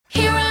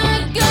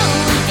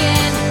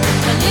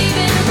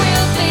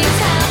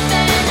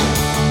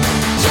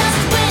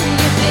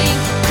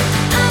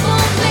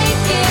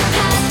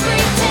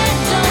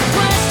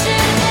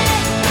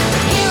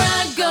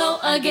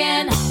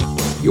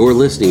You're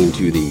listening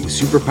to the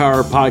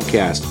Superpower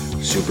Podcast,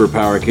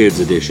 Superpower Kids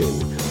Edition,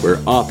 where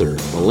author,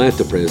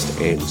 philanthropist,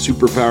 and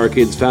Superpower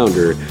Kids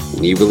founder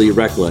Neva Lee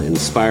Rekla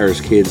inspires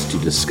kids to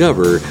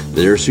discover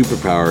their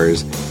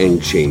superpowers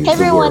and change the world.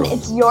 Hey everyone,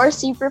 it's your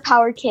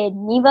Superpower Kid,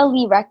 Neva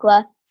Lee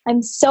Rekla.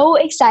 I'm so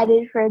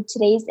excited for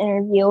today's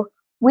interview.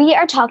 We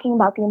are talking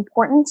about the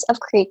importance of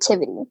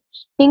creativity.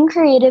 Being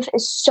creative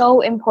is so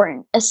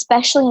important,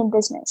 especially in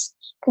business,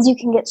 because you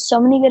can get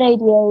so many good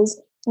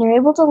ideas and you're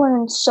able to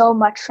learn so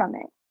much from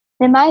it.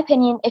 And in my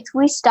opinion, if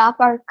we stop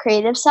our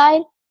creative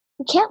side,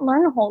 we can't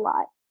learn a whole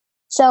lot.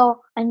 So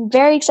I'm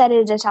very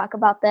excited to talk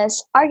about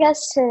this. Our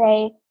guest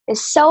today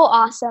is so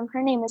awesome.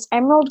 Her name is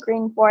Emerald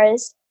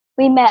Greenforest.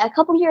 We met a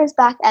couple years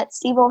back at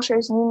Steve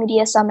Olsher's New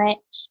Media Summit.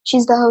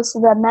 She's the host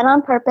of the Men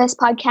on Purpose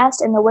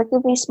podcast and the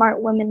Wickedly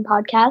Smart Women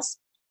podcast.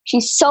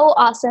 She's so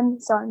awesome,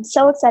 so I'm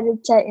so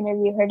excited to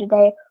interview her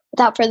today.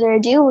 Without further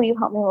ado, will you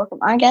help me welcome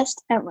our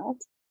guest, Emerald?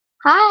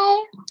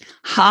 Hi.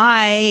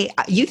 Hi.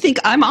 You think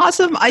I'm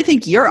awesome? I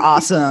think you're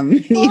awesome,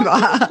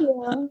 Neva. Thank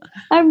you.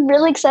 I'm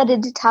really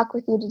excited to talk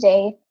with you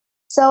today.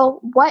 So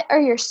what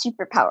are your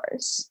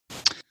superpowers?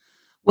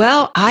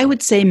 Well, I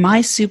would say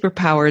my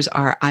superpowers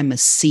are I'm a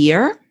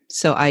seer,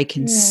 so I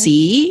can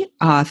see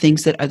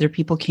things that other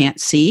people can't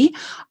see.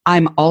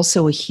 I'm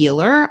also a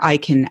healer. I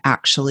can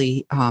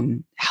actually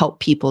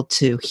help people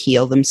to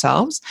heal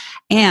themselves.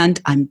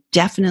 And I'm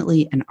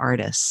definitely an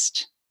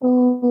artist.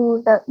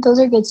 Ooh, those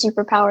are good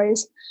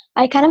superpowers.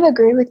 I kind of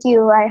agree with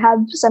you. I have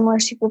similar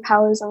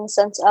superpowers in the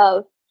sense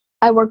of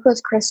I work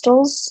with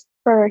crystals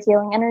for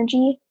healing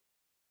energy.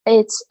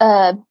 It's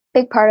a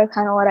big part of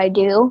kind of what I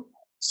do.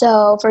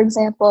 So, for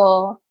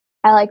example,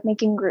 I like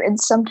making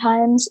grids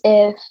sometimes.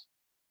 If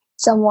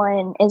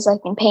someone is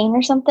like in pain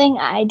or something,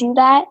 I do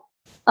that.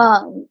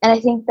 And I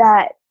think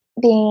that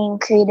being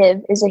creative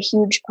is a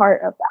huge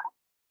part of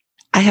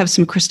that. I have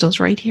some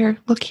crystals right here.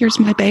 Look, here's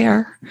my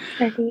bear.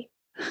 Pretty.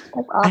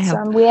 That's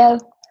awesome.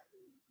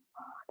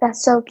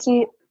 That's so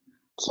cute.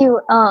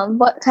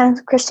 What kind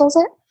of crystal is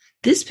it?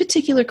 This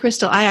particular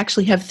crystal, I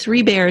actually have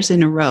 3 bears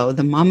in a row,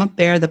 the mama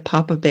bear, the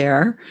papa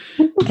bear,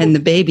 and the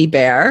baby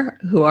bear,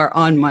 who are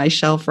on my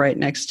shelf right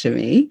next to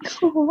me.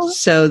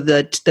 So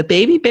the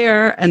baby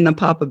bear and the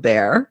papa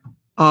bear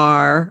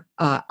are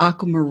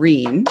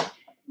aquamarine,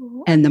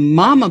 and the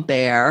mama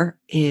bear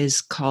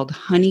is called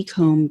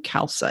honeycomb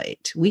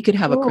calcite. We could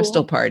have a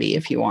crystal party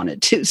if you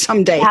wanted to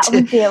someday. That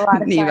would be a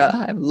lot of Neva,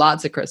 fun. I have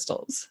lots of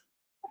crystals.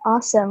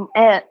 Awesome.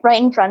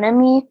 Right in front of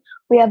me,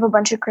 we have a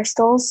bunch of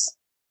crystals.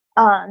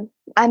 I'm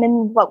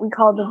in what we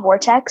call the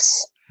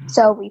vortex.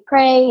 So we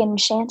pray and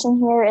chant in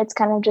here. It's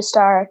kind of just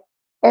our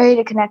area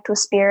to connect with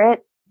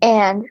spirit.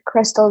 And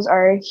crystals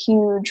are a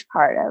huge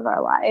part of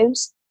our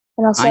lives.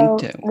 And also,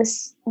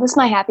 this is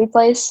my happy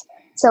place.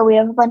 So we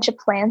have a bunch of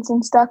plants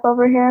and stuff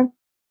over here.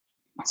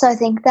 So I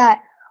think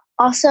that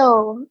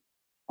also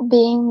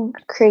being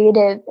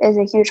creative is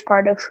a huge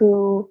part of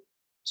who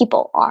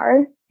people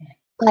are.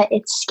 But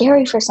it's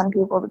scary for some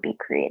people to be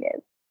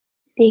creative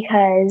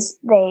because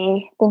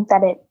they think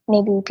that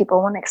maybe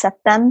people won't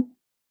accept them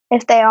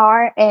if they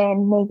are,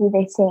 and maybe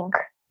they think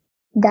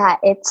that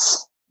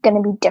it's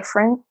going to be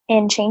different,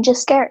 and change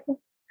is scary.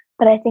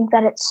 But I think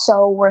that it's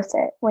so worth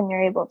it when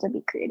you're able to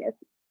be creative.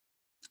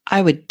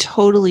 I would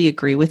totally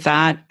agree with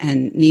that.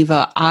 And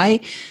Neva,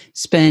 I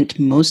spent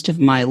most of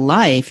my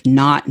life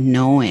not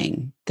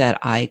knowing that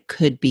I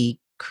could be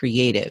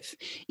creative.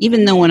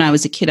 Even though when I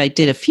was a kid, I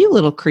did a few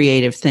little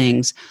creative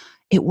things,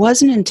 it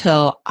wasn't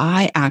until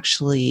I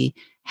actually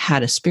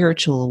had a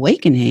spiritual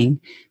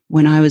awakening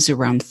when I was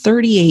around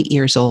 38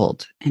 years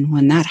old. And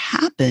when that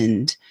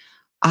happened,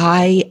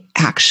 I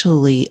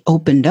actually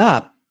opened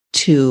up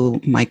to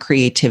my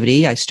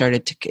creativity.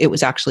 It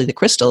was actually the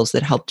crystals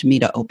that helped me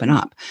to open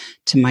up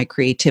to my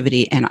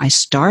creativity. And I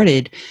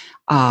started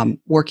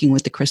working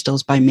with the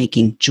crystals by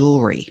making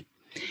jewelry.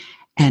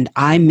 And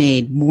I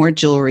made more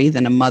jewelry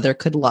than a mother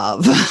could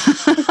love.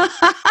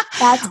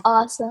 That's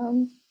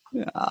awesome.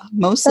 Yeah,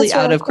 mostly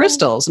out of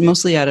crystals,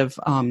 mostly out of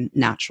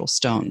natural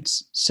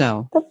stones.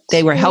 So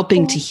they were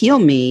helping to heal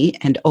me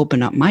and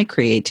open up my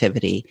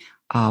creativity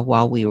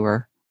while we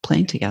were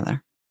playing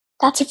together.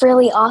 That's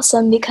really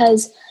awesome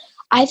because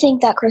I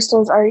think that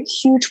crystals are a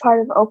huge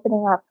part of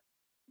opening up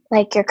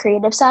like your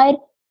creative side.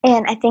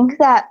 And I think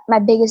that my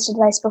biggest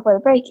advice before the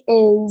break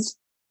is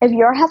if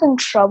you're having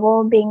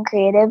trouble being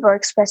creative or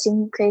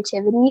expressing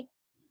creativity,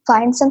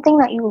 find something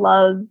that you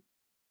love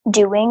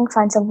doing,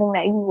 find something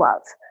that you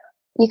love.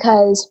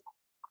 Because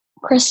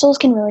crystals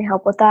can really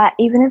help with that.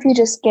 Even if you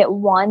just get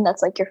one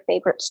that's like your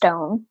favorite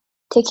stone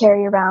to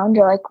carry around,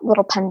 or like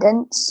little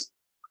pendants.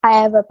 I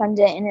have a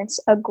pendant and it's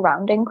a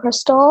grounding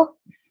crystal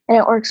and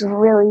it works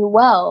really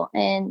well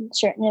in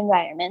certain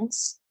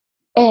environments.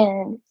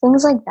 And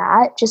things like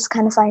that, just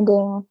kind of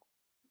finding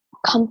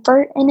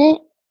comfort in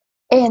it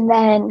and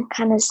then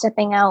kind of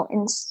stepping out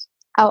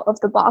of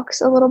the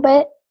box a little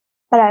bit.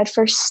 But I'd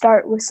first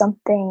start with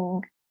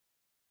something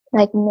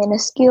like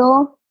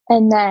minuscule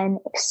and then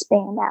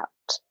expand out.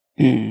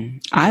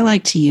 I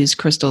like to use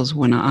crystals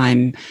when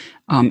I'm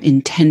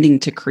intending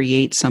to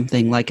create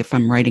something, like if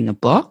I'm writing a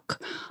book,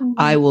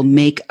 I will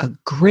make a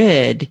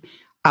grid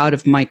out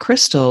of my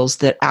crystals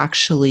that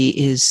actually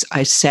is,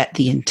 I set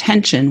the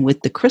intention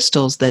with the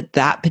crystals that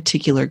that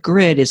particular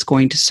grid is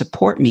going to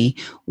support me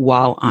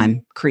while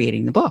I'm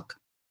creating the book.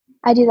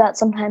 I do that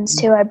sometimes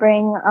too. I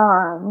bring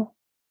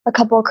a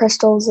couple of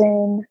crystals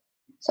in.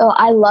 So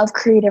I love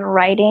creative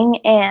writing,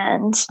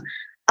 and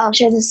I'll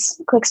share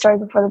this quick story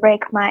before the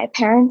break. My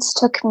parents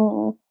took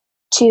me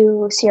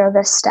to Sierra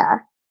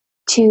Vista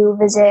to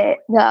visit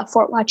the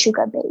Fort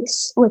Huachuca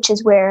base, which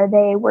is where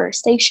they were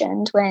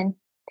stationed when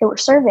they were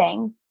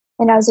serving.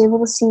 And I was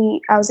able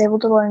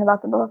to learn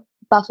about the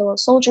Buffalo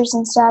Soldiers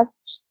and stuff.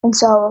 And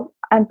so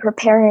I'm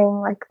preparing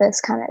like this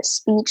kind of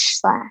speech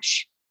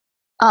slash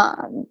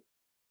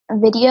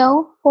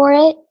video for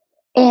it.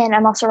 And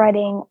I'm also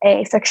writing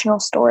a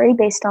fictional story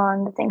based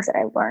on the things that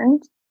I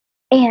learned.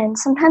 And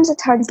sometimes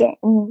it's hard to get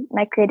in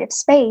my creative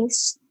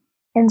space.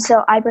 And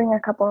so I bring a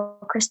couple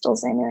of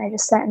crystals in, and I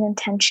just set an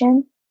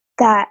intention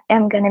that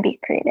I'm going to be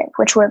creative,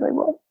 which really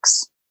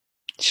works.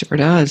 Sure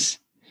does.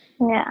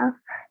 Yeah.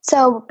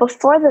 So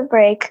before the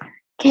break,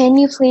 can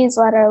you please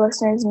let our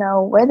listeners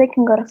know where they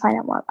can go to find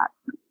out more about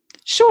you?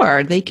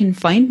 Sure. They can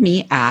find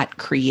me at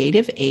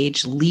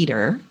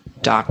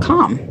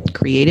creativageleader.com,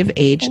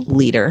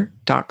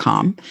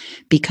 creativageleader.com,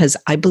 because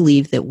I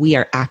believe that we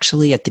are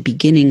actually at the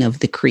beginning of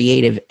the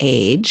creative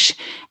age.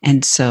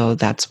 And so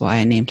that's why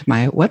I named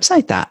my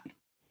website that.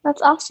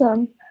 That's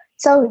awesome.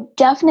 So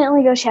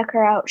definitely go check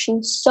her out.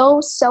 She's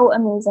so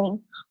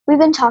amazing. We've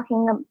been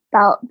talking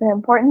about the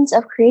importance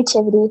of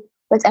creativity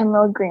with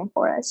Emerald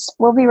Greenforest.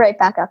 We'll be right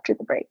back after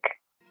the break.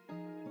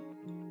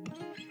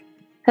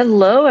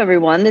 Hello,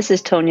 everyone. This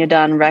is Tonya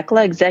Dawn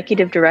Rekla,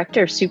 Executive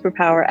Director of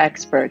Superpower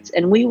Experts,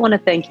 and we want to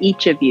thank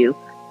each of you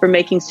for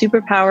making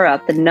Superpower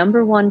Up the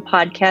 #1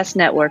 podcast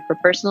network for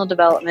personal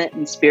development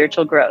and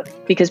spiritual growth.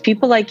 Because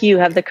people like you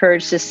have the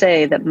courage to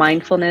say that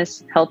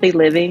mindfulness, healthy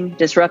living,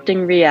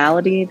 disrupting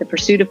reality, the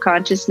pursuit of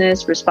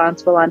consciousness,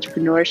 responsible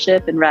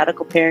entrepreneurship, and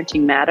radical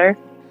parenting matter.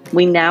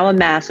 We now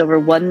amass over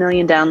 1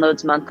 million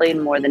downloads monthly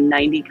in more than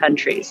 90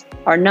 countries.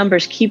 Our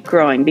numbers keep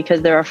growing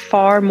because there are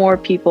far more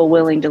people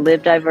willing to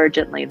live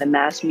divergently than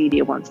mass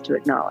media wants to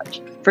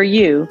acknowledge. For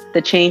you,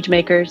 the change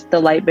makers, the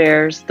light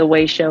bearers, the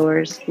way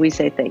showers, we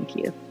say thank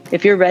you.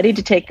 If you're ready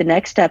to take the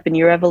next step in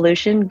your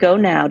evolution, go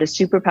now to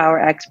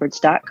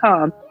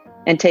superpowerexperts.com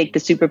and take the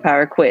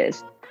Superpower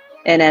Quiz.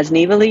 And as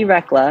Neva Lee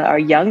Rekla, our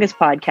youngest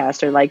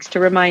podcaster, likes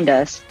to remind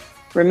us,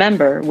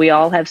 remember, we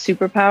all have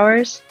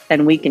superpowers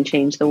and we can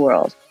change the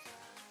world.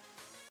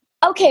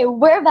 Okay,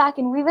 we're back,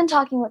 and we've been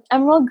talking with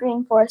Emerald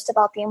Greenforest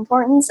about the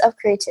importance of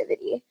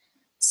creativity.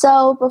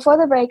 So before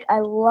the break, I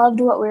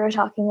loved what we were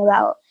talking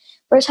about.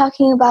 We're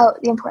talking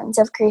about the importance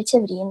of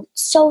creativity, and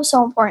it's so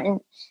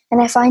important.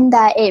 And I find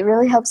that it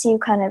really helps you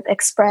kind of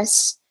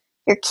express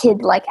your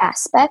kid-like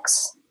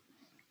aspects.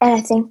 And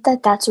I think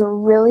that that's a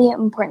really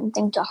important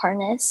thing to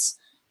harness,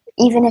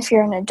 even if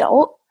you're an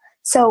adult.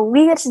 So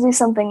we get to do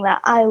something that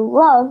I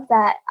love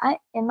that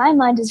in my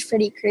mind is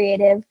pretty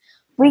creative.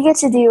 We get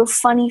to do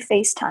funny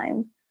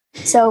FaceTime.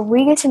 So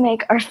we get to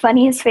make our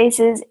funniest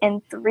faces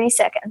in 3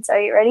 seconds. Are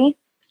you ready?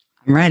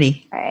 I'm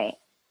ready. All right.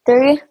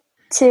 3,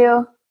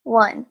 2,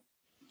 1.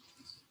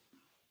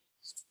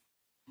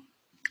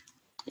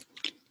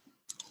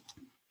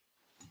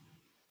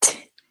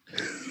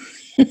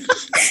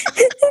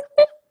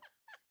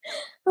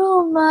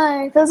 Oh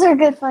my, those are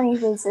good funny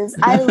faces.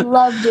 I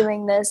love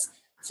doing this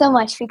so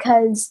much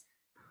because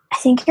I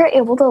think you're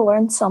able to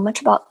learn so much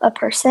about a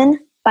person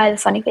by the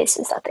funny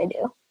faces that they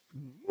do.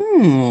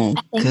 Good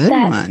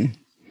one.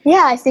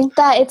 Yeah, I think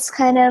that it's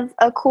kind of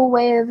a cool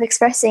way of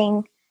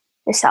expressing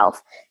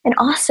yourself. And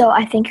also,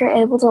 I think you're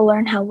able to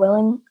learn how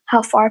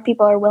far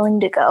people are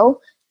willing to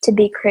go to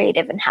be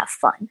creative and have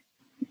fun.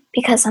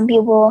 Because some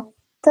people,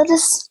 they'll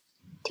just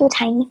do a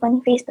tiny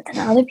funny face, but then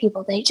other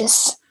people, they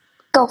just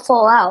go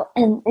full out.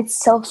 And it's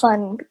so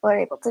fun when people are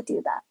able to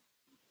do that.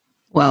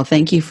 Well,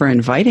 thank you for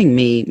inviting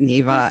me,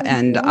 Neva.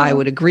 And I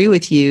would agree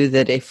with you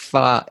that if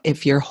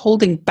you're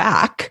holding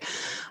back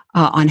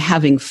on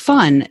having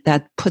fun,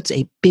 that puts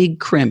a big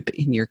crimp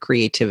in your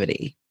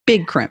creativity.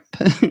 Big crimp.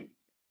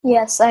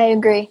 Yes, I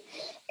agree.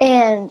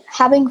 And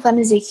having fun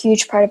is a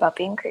huge part about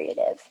being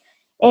creative.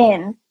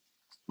 And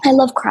I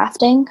love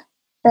crafting.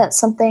 That's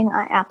something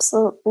I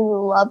absolutely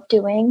love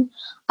doing.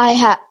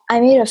 I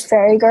made a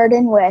fairy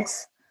garden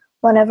with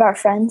one of our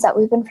friends that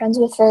we've been friends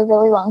with for a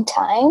really long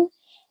time.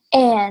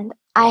 And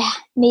I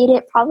made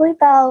it probably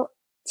about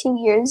 2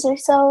 years or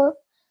so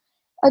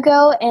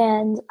ago,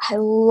 and I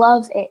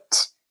love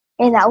it.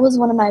 And that was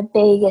one of my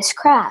biggest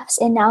crafts.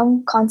 And now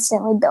I'm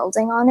constantly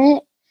building on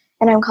it,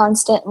 and I'm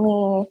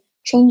constantly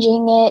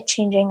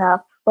changing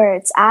up where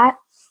it's at.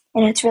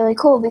 And it's really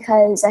cool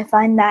because I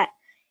find that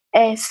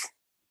if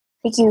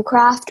you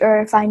craft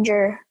or find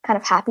your kind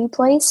of happy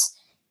place,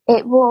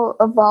 it will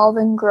evolve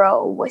and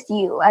grow with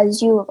you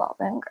as you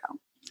evolve and grow.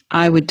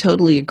 I would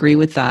totally agree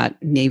with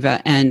that,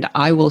 Neva. And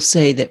I will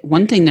say that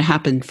one thing that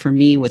happened for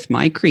me with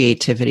my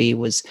creativity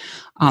was,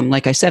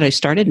 like I said, I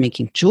started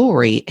making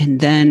jewelry,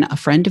 and then a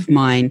friend of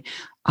mine,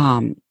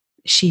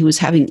 she was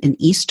having an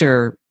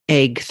Easter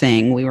egg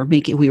thing. We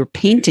were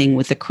painting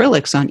with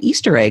acrylics on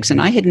Easter eggs,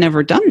 and I had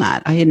never done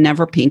that. I had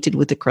never painted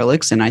with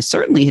acrylics, and I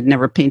certainly had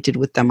never painted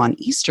with them on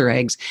Easter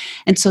eggs.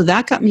 And so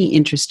that got me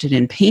interested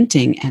in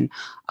painting. And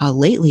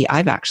lately,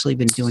 I've actually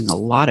been doing a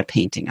lot of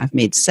painting. I've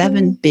made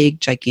 7 big,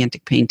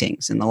 gigantic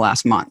paintings in the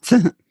last month.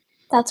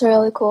 That's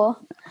really cool.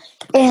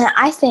 And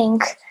I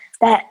think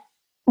that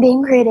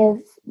being creative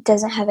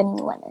doesn't have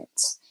any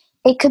limits.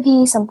 It could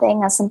be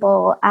something as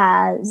simple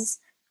as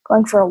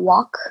going for a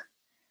walk,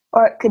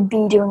 or it could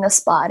be doing a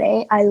spa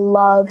day. I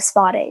love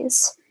spa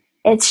days.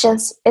 It's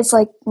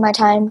like my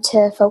time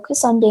to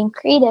focus on being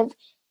creative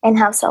and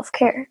have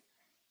self-care.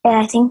 And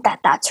I think that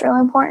that's really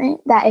important,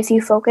 that if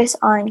you focus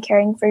on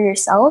caring for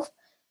yourself,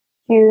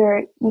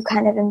 you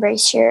kind of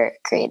embrace your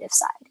creative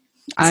side.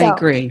 I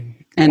agree.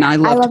 And I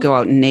love to go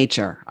out in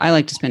nature. I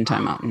like to spend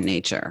time out in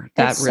nature.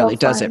 That really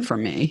does it for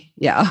me.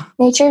 Yeah.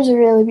 Nature is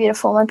really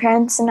beautiful. My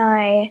parents and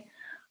I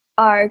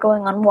are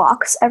going on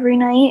walks every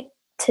night.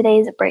 Today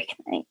is a break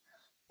night.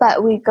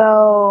 But we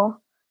go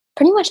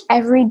pretty much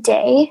every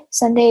day.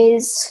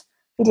 Sundays,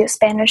 we do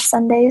Spanish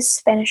Sundays,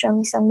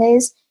 Spanish-only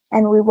Sundays,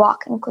 and we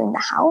walk and clean the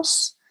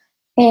house.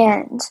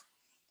 And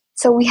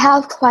so we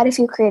have quite a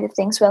few creative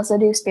things. We also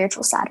do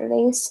spiritual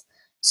Saturdays.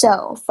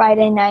 So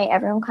Friday night,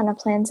 everyone kind of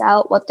plans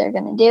out what they're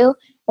going to do.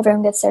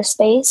 Everyone gets their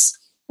space.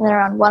 And then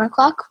around 1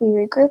 o'clock, we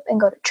regroup and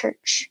go to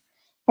church.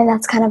 And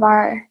that's kind of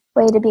our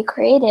way to be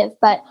creative.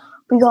 But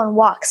we go on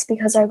walks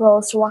because our goal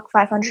is to walk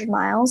 500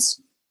 miles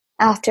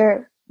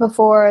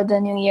before the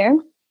new year.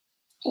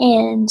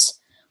 And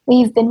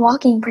we've been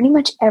walking pretty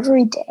much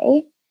every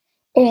day.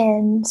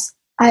 And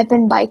I've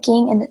been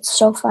biking, and it's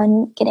so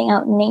fun getting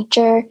out in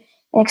nature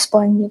and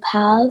exploring new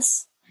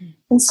paths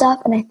and stuff.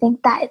 And I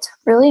think that it's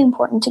really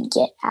important to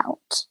get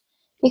out,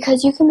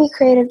 because you can be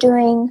creative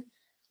doing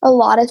a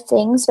lot of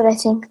things, but I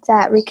think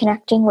that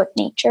reconnecting with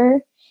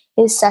nature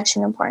is such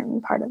an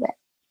important part of it.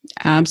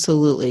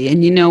 Absolutely.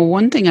 And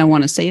one thing I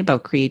want to say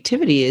about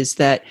creativity is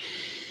that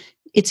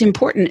it's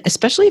important,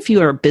 especially if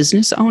you are a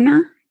business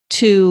owner,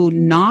 to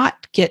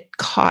not get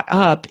caught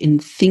up in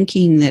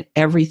thinking that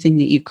everything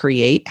that you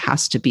create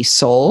has to be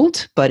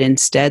sold, but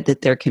instead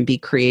that there can be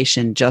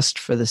creation just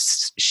for the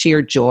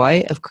sheer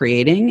joy of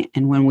creating.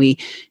 And when we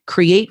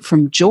create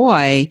from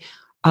joy,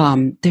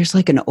 there's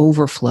like an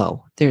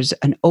overflow. There's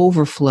an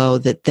overflow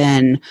that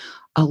then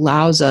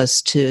allows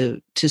us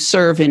to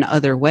serve in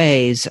other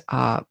ways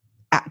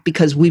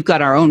because we've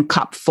got our own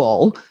cup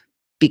full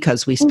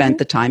because we spent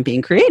the time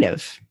being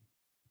creative.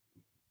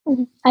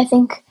 I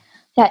think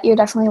that you're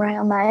definitely right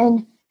on that.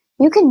 And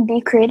you can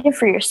be creative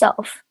for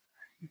yourself,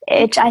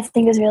 which I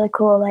think is really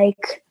cool.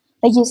 Like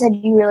you said,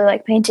 you really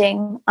like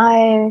painting.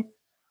 I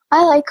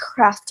like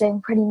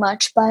crafting pretty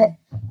much, but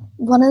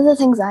one of the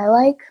things I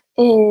like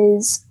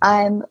is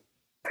I'm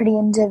pretty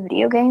into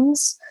video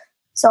games.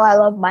 So I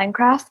love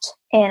Minecraft,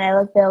 and I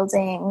love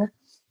building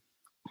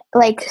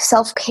like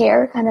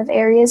self-care kind of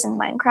areas in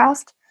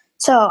Minecraft.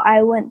 So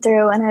I went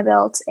through and I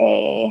built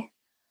a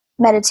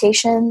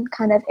meditation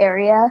kind of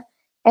area,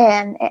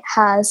 and it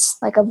has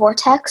like a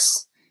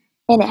vortex,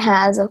 and it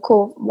has a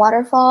cool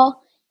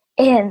waterfall,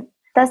 and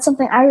that's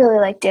something I really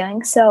like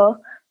doing. So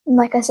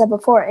like I said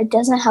before, it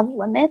doesn't have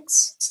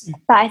limits,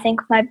 but I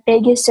think my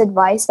biggest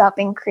advice about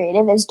being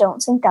creative is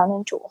don't sink down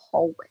into a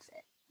hole with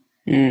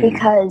it.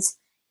 Because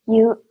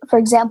for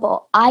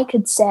example, I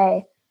could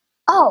say,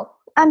 oh,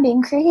 I'm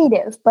being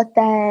creative, but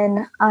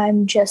then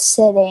I'm just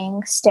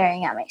sitting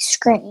staring at my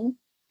screen.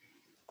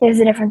 There's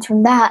a difference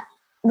from that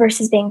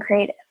versus being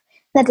creative.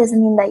 That doesn't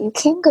mean that you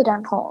can't go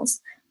down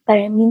holes, but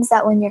it means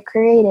that when you're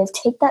creative,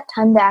 take that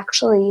time to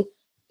actually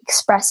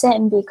express it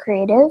and be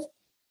creative,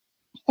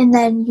 and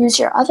then use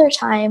your other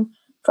time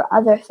for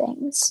other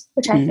things,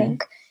 which I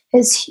think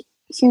is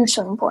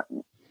hugely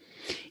important.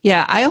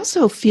 Yeah, I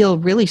also feel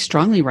really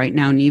strongly right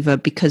now, Neva,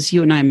 because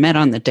you and I met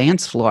on the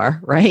dance floor,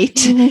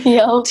 right?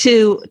 Yep.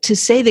 To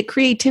say that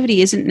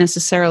creativity isn't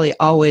necessarily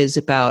always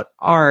about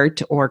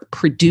art or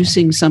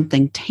producing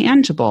something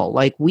tangible.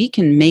 Like we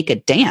can make a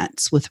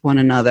dance with one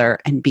another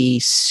and be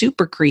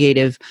super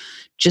creative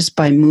just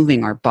by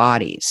moving our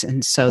bodies.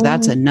 And so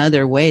that's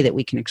another way that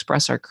we can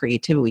express our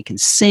creativity. We can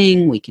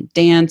sing, we can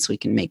dance, we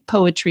can make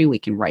poetry, we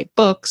can write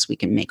books, we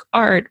can make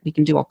art, we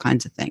can do all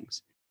kinds of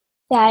things.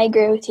 Yeah, I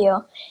agree with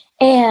you.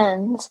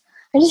 And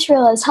I just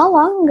realized, how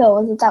long ago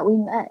was it that we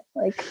met?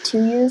 Like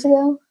 2 years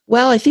ago?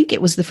 Well, I think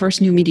it was the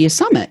first New Media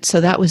Summit. So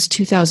that was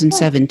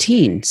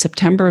 2017,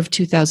 September of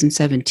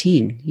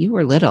 2017. You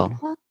were little.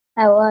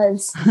 I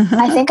was.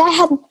 I think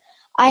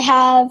I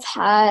have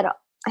had,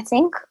 I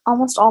think,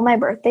 almost all my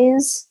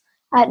birthdays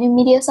at New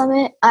Media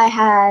Summit.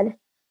 I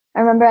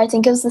remember, I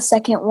think it was the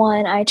second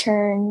one, I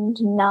turned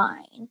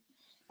 9.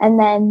 And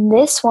then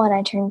this one,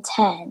 I turned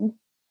 10.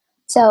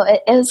 So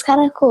it was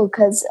kind of cool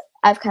because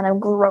I've kind of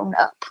grown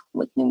up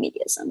with New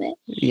Media Summit.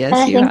 Yes,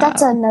 and I you think have.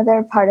 that's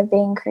another part of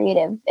being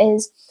creative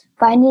is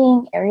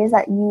finding areas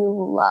that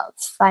you love,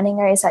 finding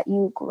areas that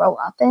you grow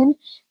up in.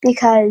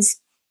 Because,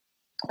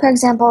 for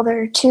example,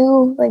 there are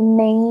two like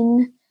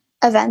main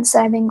events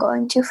that I've been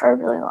going to for a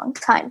really long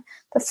time.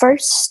 The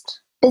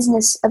first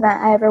business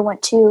event I ever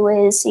went to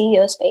is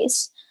CEO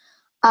Space.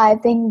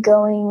 I've been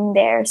going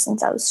there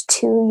since I was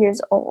 2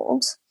 years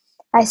old.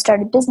 I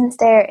started business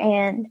there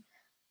and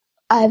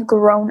I've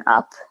grown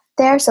up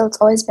there, so it's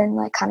always been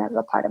like kind of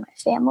a part of my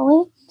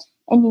family.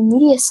 And New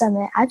Media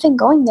Summit, I've been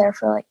going there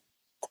for like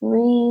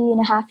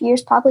 3.5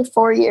 years, probably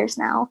 4 years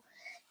now.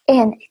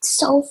 And it's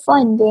so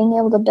fun being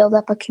able to build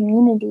up a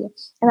community.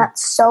 And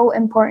that's so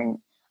important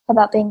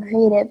about being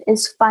creative,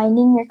 is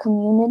finding your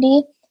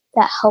community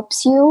that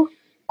helps you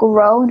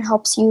grow and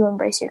helps you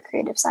embrace your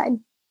creative side.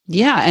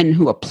 Yeah, and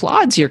who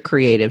applauds your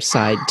creative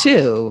side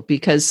too,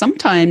 because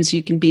sometimes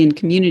you can be in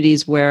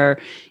communities where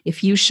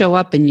if you show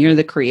up and you're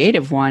the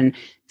creative one,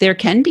 there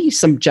can be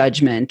some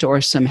judgment or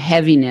some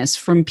heaviness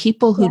from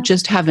people who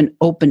just haven't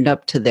opened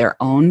up to their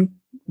own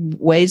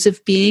ways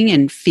of being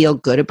and feel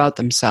good about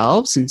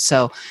themselves. And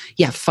so,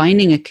 yeah,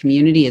 finding a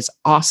community is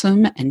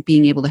awesome, and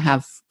being able to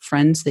have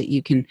friends that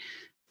you can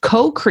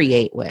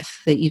co-create with,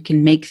 that you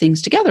can make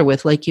things together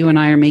with, like you and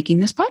I are making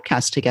this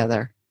podcast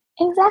together.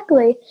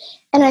 Exactly.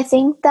 And I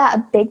think that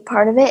a big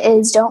part of it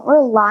is don't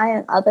rely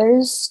on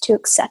others to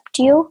accept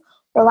you.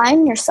 Rely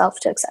on yourself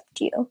to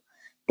accept you.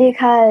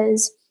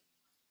 Because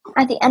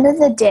at the end of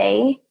the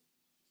day,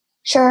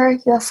 sure,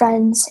 you have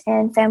friends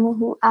and family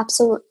who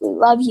absolutely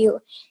love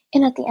you.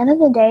 And at the end of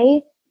the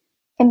day,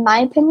 in my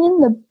opinion,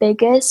 the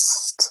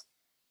biggest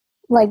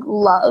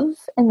love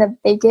and the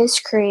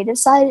biggest creative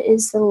side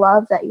is the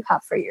love that you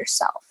have for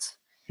yourself.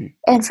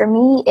 And for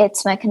me,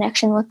 it's my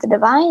connection with the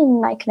divine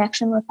and my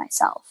connection with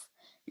myself.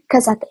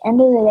 Because at the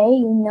end of the day,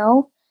 you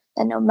know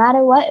that no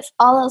matter what, if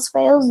all else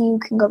fails, you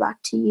can go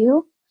back to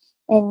you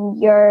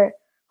and your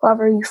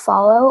whoever you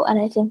follow. And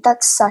I think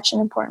that's such an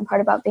important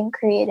part about being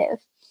creative.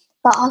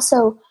 But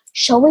also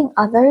showing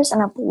others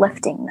and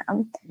uplifting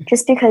them.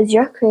 Just because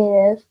you're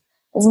creative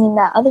doesn't mean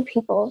that other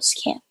people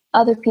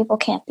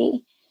can't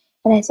be.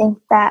 And I think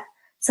that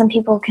some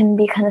people can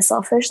be kind of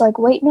selfish, like,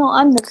 wait, no,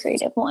 I'm the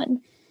creative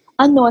one.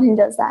 I'm the one who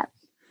does that.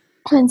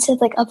 And instead,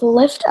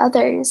 uplift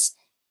others.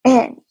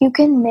 And you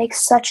can make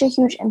such a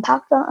huge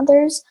impact on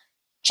others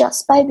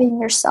just by being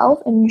yourself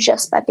and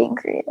just by being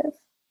creative.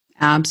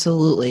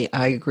 Absolutely.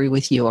 I agree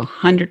with you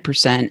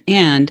 100%.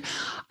 And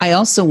I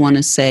also want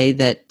to say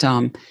that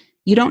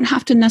you don't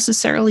have to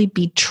necessarily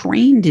be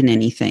trained in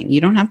anything. You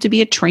don't have to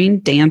be a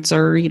trained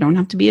dancer. You don't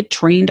have to be a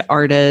trained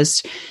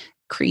artist.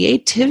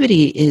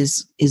 Creativity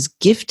is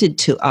gifted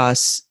to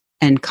us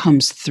and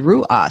comes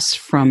through us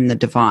from the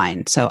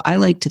divine. So I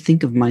like to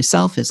think of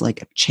myself as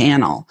like a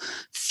channel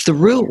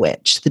through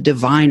which the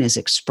divine is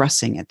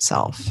expressing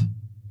itself.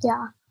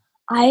 Yeah,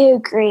 I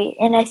agree.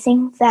 And I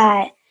think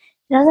that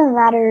it doesn't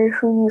matter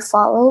who you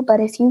follow, but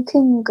if you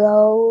can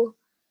go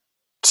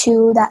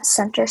to that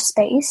center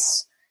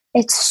space,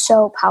 it's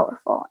so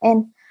powerful.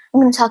 And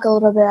I'm going to talk a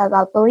little bit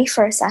about belief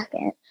for a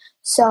second.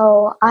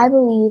 So I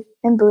believe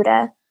in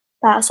Buddha,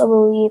 but I also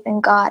believe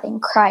in God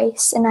and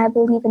Christ, and I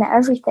believe in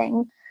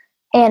everything.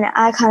 And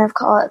I kind of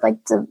call it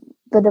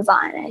the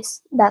divine.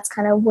 That's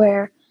kind of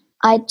where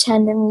I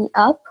tend to meet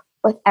up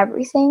with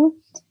everything.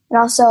 And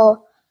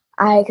also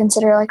I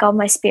consider all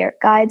my spirit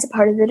guides a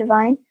part of the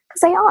divine,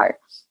 because they are.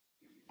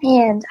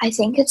 And I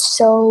think it's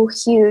so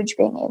huge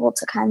being able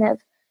to kind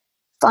of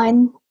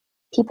find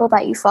people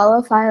that you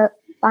follow,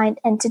 find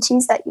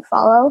entities that you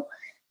follow,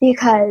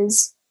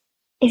 because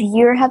if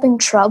you're having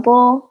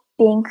trouble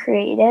being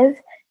creative,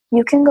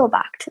 you can go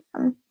back to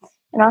them.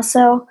 And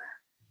also,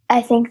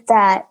 I think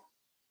that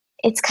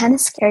it's kind of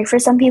scary for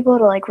some people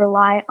to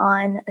rely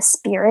on a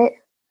spirit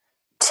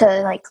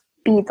to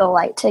be the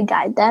light to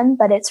guide them,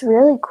 but it's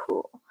really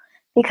cool,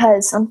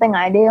 because something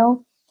I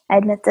do, I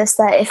admit this,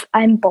 that if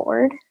I'm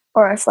bored,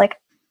 or if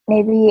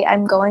maybe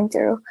I'm going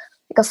through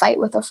a fight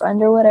with a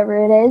friend or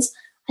whatever it is,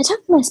 I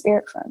talk to my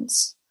spirit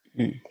friends,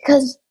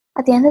 because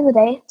at the end of the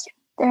day,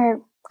 they're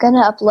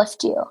gonna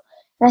uplift you.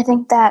 And I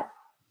think that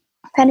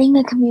finding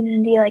a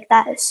community like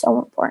that is so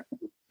important.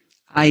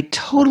 I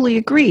totally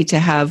agree, to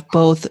have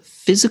both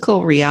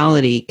physical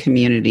reality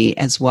community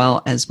as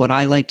well as what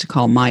I like to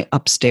call my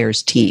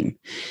upstairs team.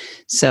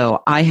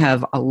 So I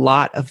have a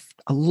lot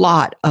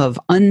of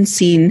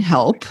unseen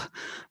help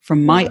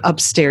from my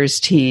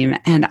upstairs team,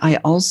 and I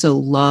also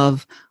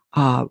love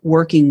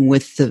working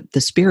with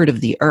the spirit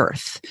of the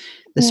earth.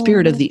 The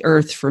spirit of the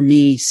earth for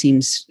me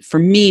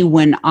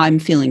when I'm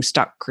feeling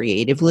stuck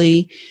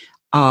creatively,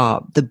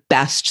 the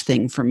best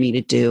thing for me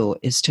to do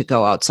is to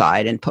go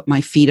outside and put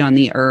my feet on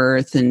the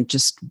earth and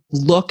just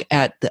look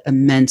at the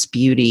immense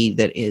beauty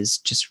that is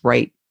just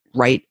right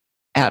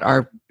at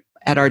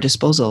our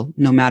disposal,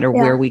 no matter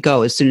where we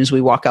go, as soon as we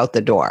walk out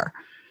the door.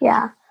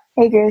 Yeah,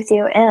 I agree with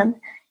you. And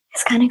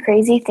it's kind of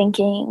crazy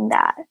thinking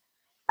that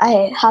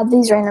I have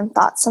these random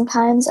thoughts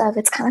sometimes of,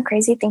 it's kind of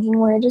crazy thinking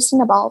we're just in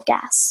a ball of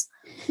gas.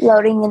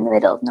 floating in the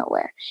middle of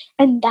nowhere.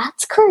 And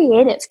that's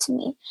creative to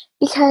me,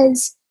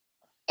 because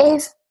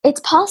if it's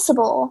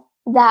possible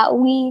that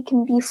we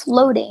can be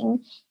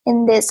floating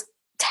in this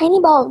tiny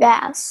ball of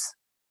gas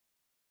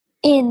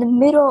in the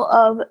middle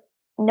of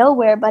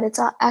nowhere, but it's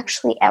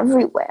actually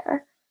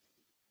everywhere,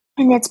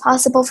 and it's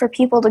possible for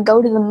people to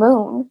go to the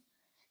moon,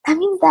 that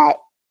means that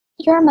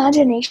your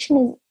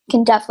imagination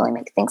can definitely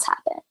make things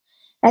happen.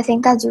 And I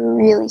think that's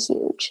really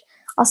huge.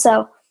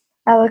 Also,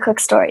 I have a quick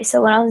story.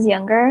 So when I was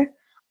younger,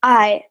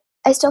 I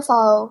still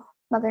follow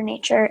Mother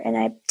Nature, and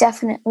I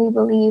definitely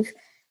believe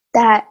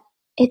that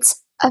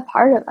it's a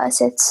part of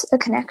us. It's a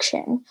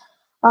connection.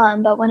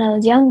 But when I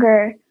was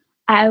younger,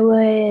 I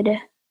would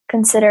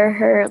consider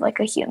her like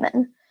a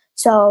human.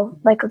 So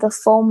like the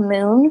full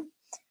moon,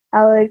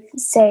 I would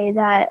say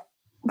that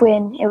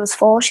when it was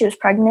full, she was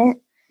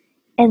pregnant.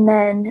 And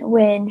then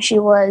when she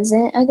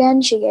wasn't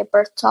again, she gave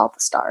birth to all the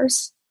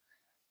stars.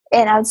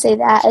 And I would say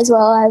that, as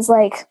well as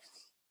like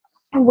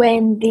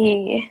when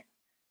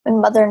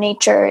Mother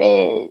Nature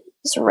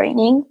is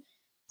raining,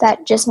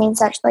 that just means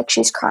that like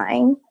she's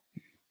crying.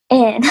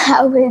 And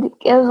I would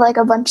give like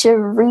a bunch of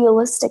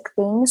realistic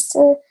things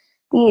to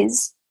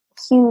these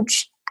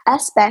huge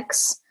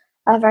aspects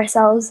of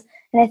ourselves.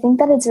 And I think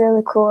that it's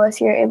really cool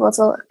if you're able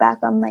to look back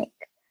on like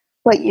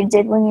what you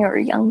did when you were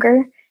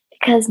younger,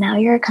 because now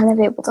you're kind of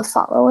able to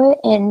follow it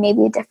in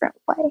maybe a different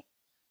way.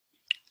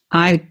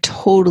 I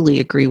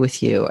totally agree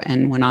with you.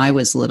 And when I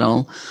was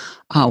little,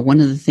 one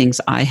of the things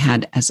I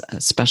had as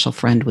a special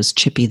friend was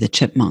Chippy the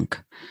Chipmunk.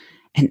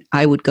 And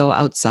I would go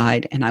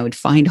outside and I would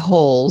find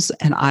holes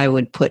and I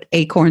would put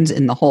acorns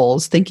in the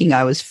holes, thinking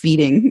I was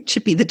feeding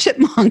Chippy the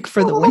Chipmunk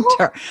for the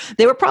winter.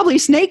 They were probably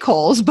snake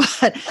holes,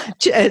 but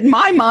in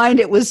my mind,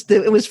 it was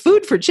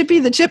food for Chippy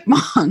the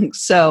Chipmunk.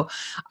 So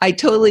I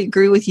totally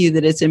agree with you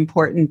that it's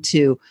important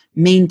to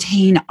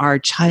maintain our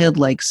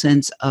childlike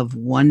sense of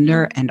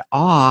wonder and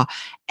awe,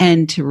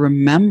 and to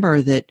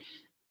remember that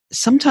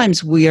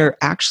sometimes we are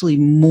actually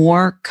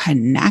more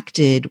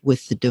connected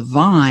with the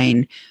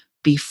divine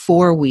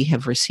before we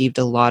have received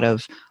a lot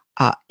of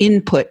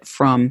input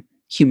from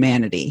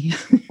humanity.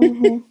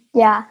 Mm-hmm.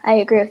 Yeah, I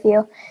agree with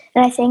you.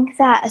 And I think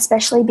that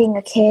especially being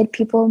a kid,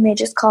 people may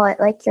just call it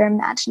like your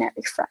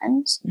imaginary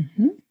friend.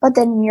 Mm-hmm. But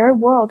then in your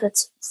world,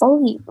 it's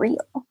fully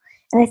real.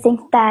 And I think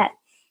that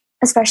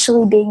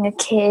especially being a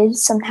kid,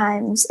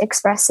 sometimes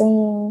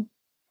expressing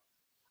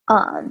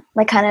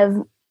like kind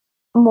of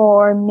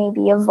more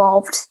maybe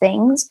evolved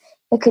things,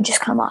 it could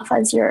just come off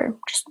as you're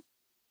just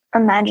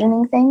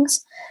imagining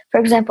things. For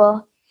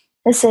example,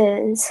 this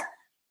is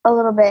a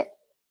little bit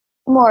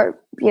more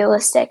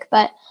realistic,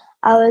 but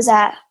I was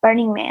at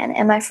Burning Man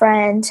and my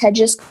friend had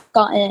just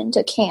gotten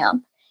into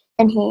camp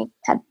and he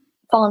had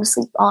fallen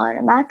asleep on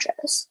a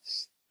mattress.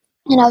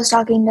 And I was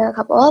talking to a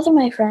couple other of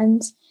my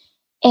friends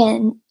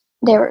and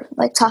they were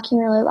like talking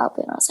really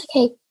loudly, and I was like,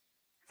 "Hey,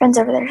 friend's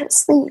over there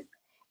asleep."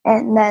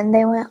 And then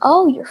they went,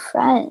 "Oh, your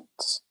friend,"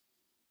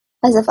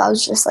 as if I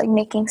was just like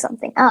making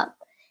something up.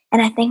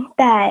 And I think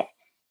that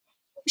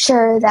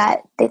sure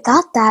that they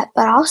thought that,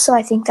 but also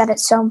I think that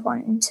it's so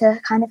important to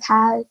kind of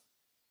have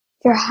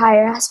your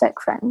higher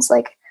aspect friends.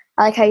 Like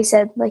I like how you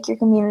said, like your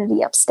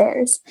community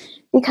upstairs,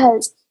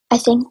 because I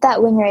think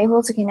that when you're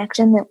able to connect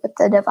in with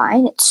the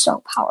divine, it's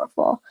so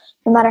powerful,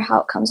 no matter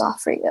how it comes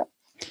off for you.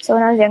 So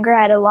when I was younger,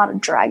 I had a lot of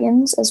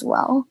dragons as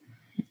well.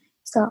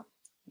 So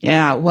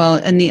yeah, well,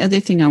 and the other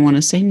thing I want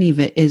to say,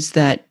 Neva, is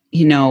that,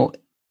 you know,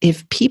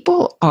 if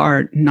people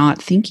are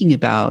not thinking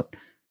about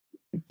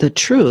the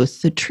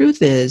truth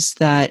is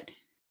that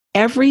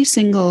every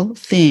single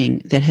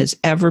thing that has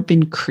ever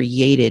been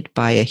created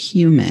by a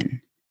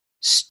human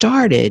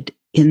started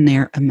in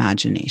their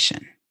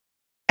imagination.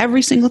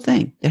 Every single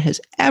thing that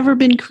has ever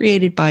been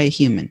created by a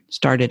human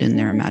started in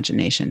their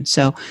imagination.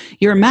 So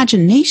your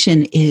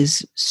imagination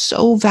is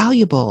so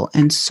valuable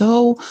and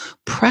so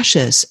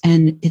precious,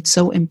 and it's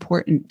so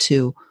important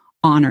to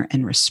honor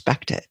and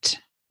respect it.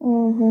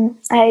 Mm-hmm.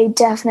 I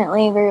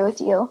definitely agree with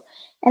you.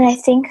 And I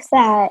think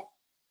that,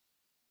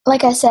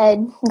 like I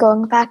said,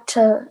 going back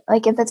to,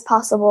 like, if it's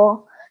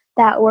possible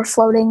that we're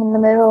floating in the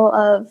middle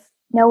of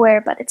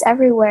nowhere, but it's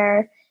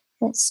everywhere,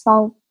 and it's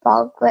small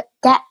ball of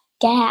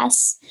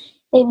gas,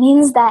 it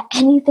means that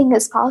anything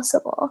is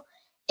possible.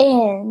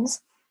 And,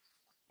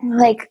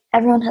 like,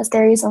 everyone has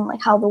theories on,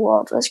 like, how the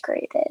world was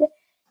created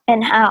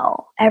and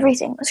how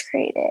everything was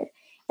created.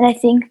 And I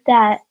think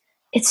that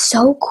it's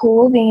so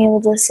cool being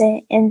able to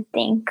sit and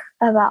think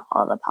about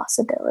all the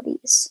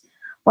possibilities.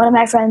 One of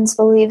my friends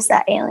believes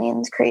that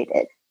aliens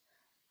created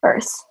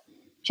Earth.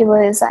 She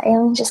believes that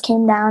aliens just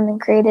came down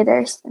and created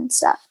Earth and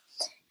stuff.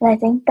 And I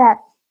think that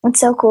it's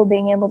so cool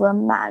being able to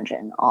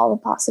imagine all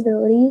the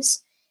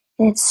possibilities.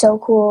 And it's so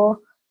cool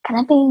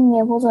kind of being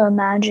able to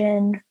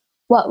imagine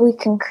what we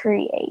can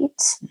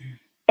create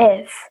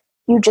if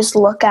you just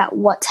look at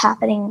what's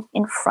happening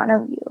in front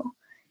of you.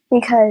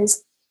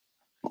 Because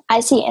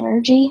I see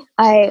energy.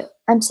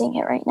 I'm seeing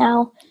it right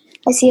now.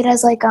 I see it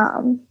as like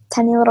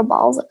tiny little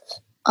balls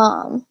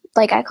of,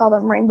 like I call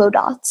them rainbow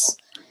dots,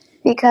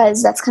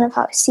 because that's kind of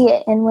how I see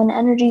it. And when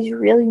energy is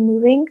really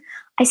moving,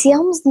 I see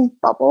almost these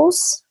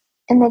bubbles,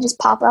 and they just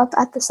pop up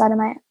at the side of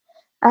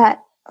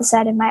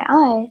my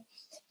eye.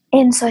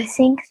 And so I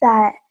think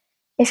that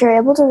if you're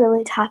able to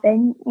really tap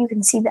in, you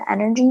can see the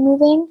energy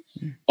moving.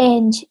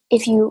 And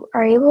if you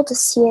are able to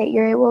see it,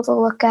 you're able to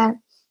look at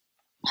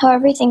how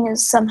everything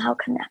is somehow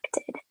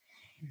connected.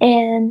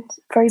 And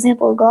for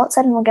example, go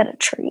outside and look at a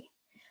tree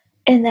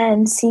and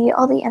then see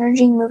all the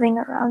energy moving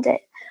around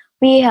it.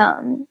 We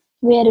had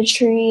a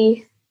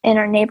tree in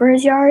our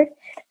neighbor's yard.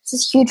 It's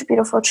this huge,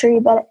 beautiful tree,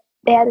 but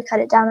they had to cut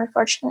it down,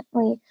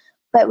 unfortunately.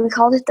 But we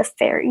called it the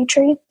fairy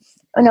tree.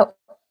 Oh, no,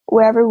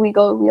 wherever we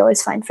go, we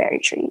always find fairy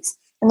trees.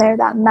 And they're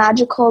that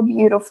magical,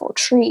 beautiful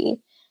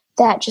tree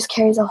that just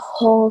carries a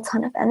whole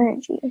ton of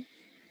energy.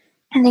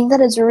 I think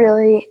that it's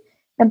really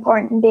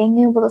important being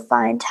able to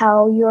find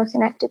how you're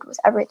connected with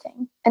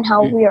everything and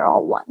how we are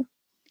all one.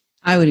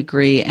 I would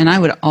agree. And I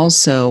would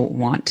also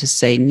want to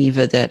say,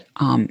 Neva, that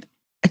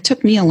it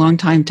took me a long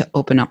time to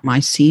open up my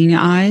seeing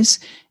eyes.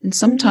 And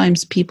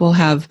sometimes people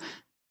have,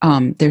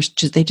 they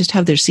just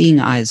have their seeing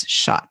eyes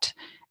shut.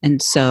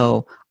 And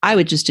so I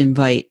would just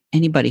invite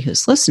anybody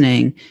who's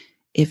listening,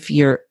 if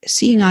your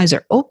seeing eyes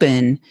are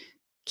open,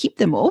 keep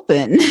them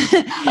open.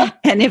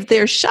 And if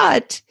they're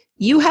shut,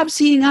 you have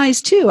seeing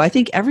eyes too. I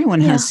think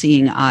everyone has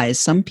seeing eyes.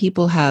 Some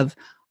people have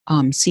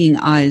seeing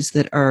eyes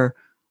that are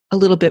a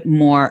little bit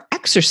more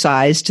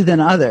exercised than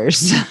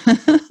others.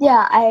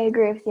 Yeah, I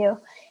agree with you.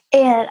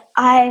 And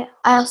I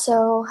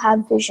also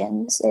have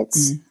visions.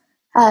 It's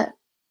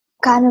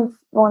kind of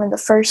one of the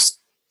first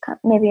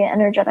maybe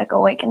energetic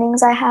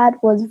awakenings I had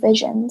was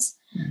visions.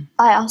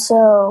 I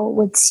also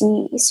would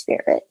see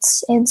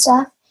spirits and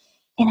stuff.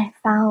 And I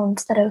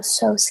found that it was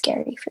so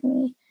scary for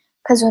me.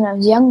 Because when I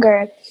was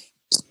younger,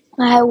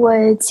 I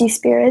would see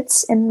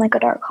spirits in like a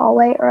dark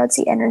hallway, or I'd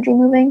see energy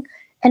moving,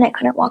 and I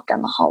couldn't walk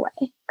down the hallway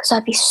because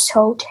I'd be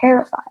so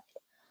terrified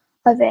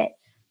of it.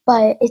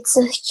 But it's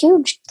a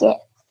huge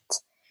gift.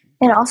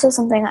 And also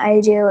something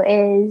I do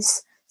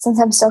is, since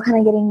I'm still kind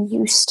of getting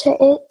used to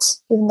it,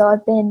 even though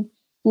I've been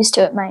used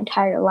to it my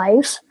entire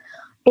life,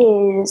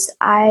 is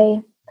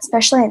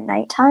especially at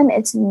nighttime,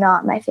 it's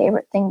not my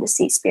favorite thing to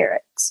see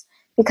spirits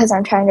because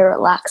I'm trying to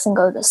relax and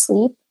go to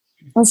sleep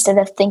instead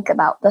of think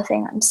about the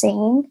thing I'm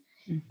seeing.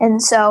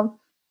 And so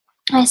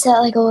I set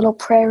like a little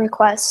prayer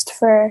request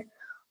for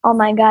all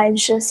my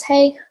guides, just,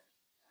 hey,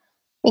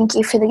 thank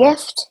you for the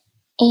gift.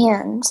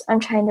 And I'm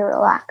trying to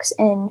relax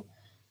and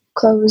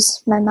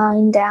close my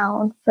mind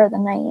down for the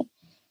night,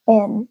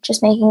 and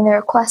just making the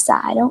request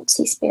that I don't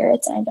see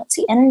spirits and I don't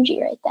see energy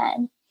right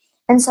then.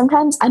 And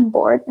sometimes I'm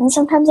bored and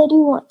sometimes I do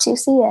want to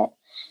see it.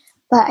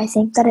 But I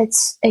think that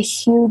it's a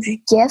huge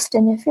gift.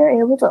 And if you're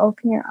able to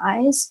open your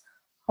eyes,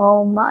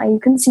 oh my, you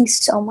can see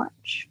so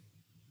much.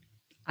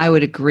 I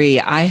would agree.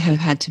 I have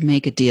had to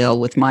make a deal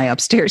with my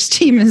upstairs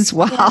team as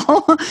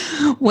well,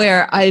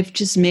 where I've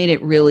just made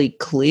it really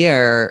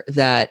clear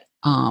that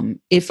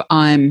if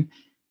I'm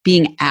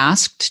being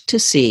asked to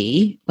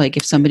see, like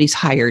if somebody's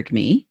hired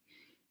me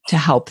to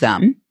help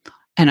them,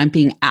 and I'm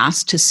being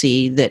asked to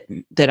see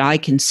that I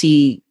can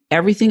see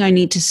everything I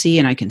need to see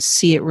and I can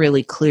see it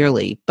really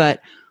clearly.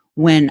 But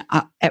when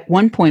at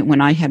one point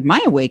when I had my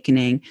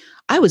awakening,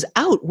 I was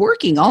out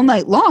working all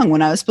night long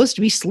when I was supposed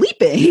to be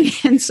sleeping.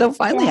 And so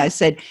finally I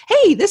said,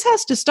 hey, this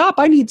has to stop.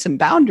 I need some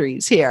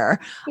boundaries here.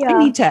 I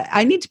need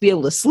to be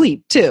able to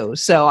sleep too.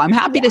 So I'm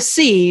happy to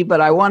see, but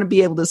I want to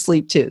be able to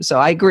sleep too. So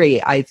I agree.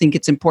 I think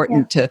it's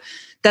important to,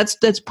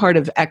 that's part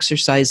of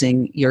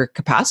exercising your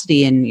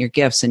capacity and your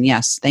gifts. And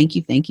yes, thank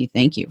you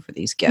for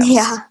these gifts.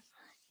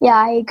 Yeah,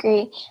 I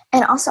agree.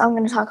 And also I'm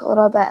going to talk a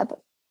little bit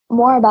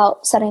more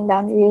about setting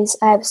boundaries.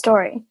 I have a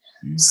story.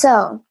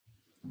 So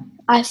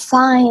I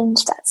find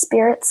that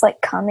spirits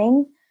like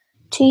coming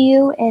to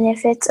you, and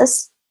if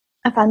it's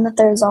I find that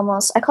there's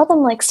almost, I call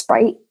them like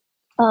sprite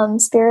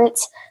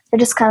spirits. They're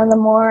just kind of the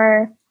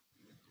more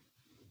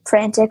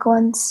frantic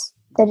ones.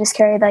 They just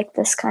carry like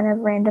this kind of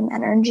random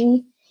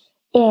energy.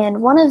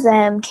 And one of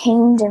them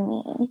came to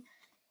me,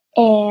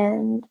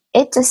 and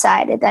it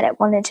decided that it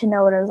wanted to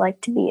know what it was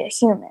like to be a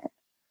human.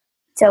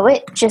 So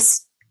it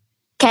just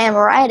came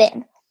right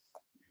in,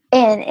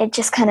 and it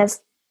just kind of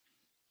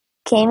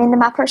came into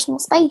my personal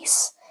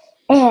space.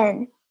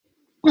 And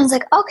I was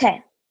like,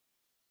 okay,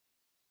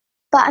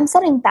 but I'm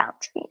setting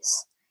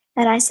boundaries.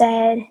 And I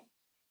said,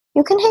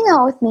 you can hang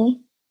out with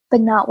me, but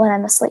not when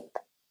I'm asleep.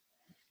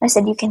 I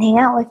said, you can hang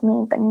out with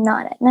me, but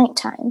not at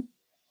nighttime.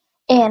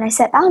 And I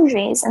set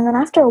boundaries. And then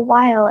after a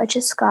while, I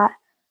just got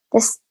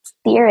this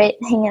spirit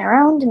hanging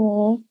around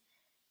me,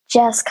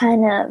 just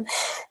kind of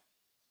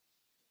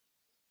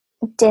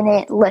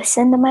didn't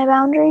listen to my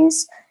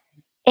boundaries.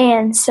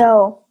 And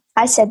so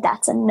I said,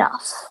 that's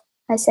enough.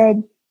 I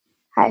said,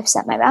 I've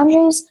set my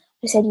boundaries.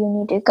 I said, you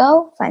need to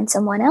go find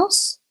someone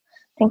else.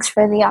 Thanks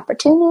for the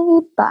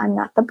opportunity, but I'm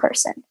not the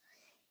person.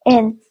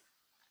 And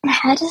I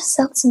had to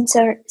set some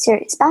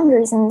serious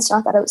boundaries, and it's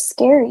not that it was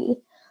scary,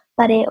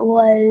 but it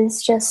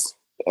was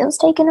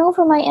taking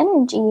over my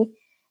energy,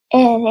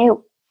 and it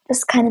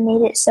just kind of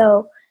made it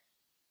so,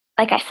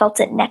 like, I felt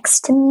it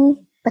next to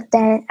me, but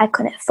then I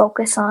couldn't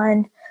focus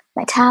on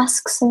my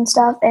tasks and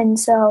stuff. And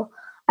so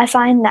I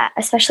find that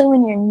especially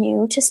when you're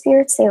new to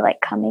spirits, they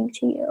like coming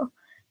to you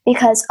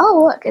because,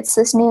 oh, look, it's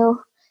this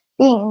new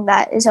being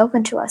that is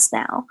open to us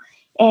now.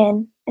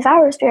 And if I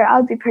were a spirit, I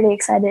would be pretty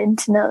excited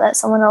to know that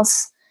someone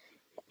else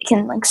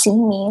can like see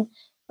me.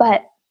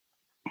 But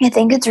I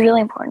think it's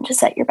really important to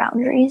set your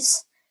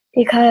boundaries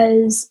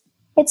because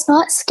it's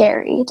not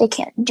scary. They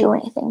can't do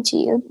anything to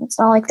you. It's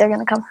not like they're going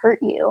to come hurt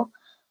you.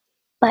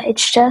 But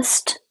it's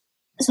just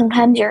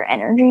sometimes your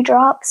energy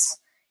drops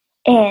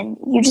and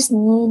you just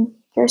need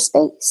your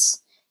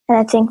space. And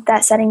I think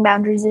that setting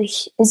boundaries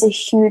is a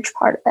huge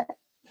part of it.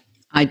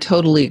 I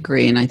totally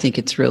agree. And I think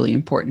it's really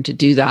important to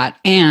do that.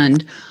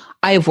 And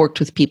I have worked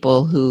with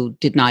people who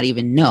did not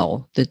even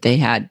know that they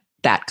had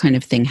that kind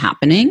of thing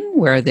happening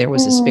where there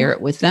was a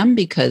spirit with them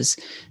because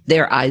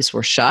their eyes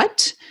were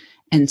shut.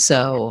 And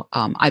so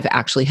I've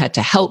actually had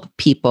to help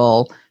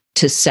people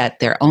to set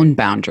their own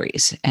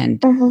boundaries.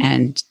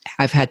 And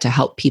I've had to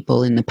help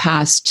people in the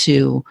past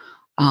to,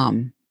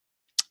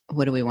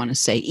 what do we want to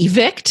say?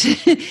 Evict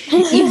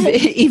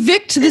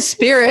the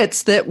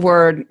spirits that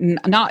were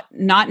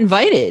not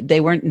invited. They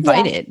weren't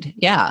invited.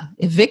 Yeah.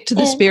 Evict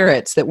the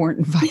spirits that weren't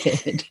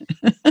invited.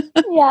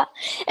 Yeah.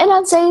 And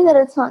I'd say that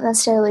it's not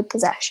necessarily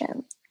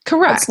possession.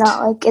 Correct. It's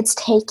not like it's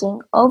taking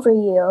over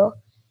you,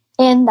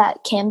 and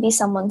that can be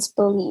someone's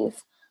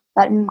belief.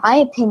 But in my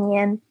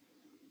opinion,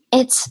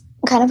 it's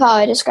kind of how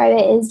I describe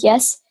it is,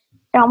 yes,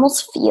 it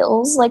almost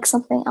feels like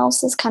something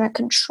else is kind of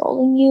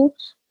controlling you.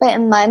 But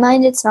in my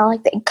mind, it's not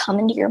like they come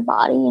into your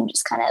body and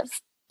just kind of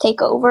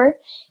take over.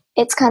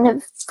 It's kind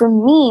of, for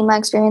me, my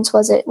experience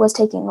was it was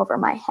taking over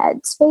my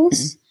head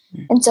space.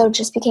 And so it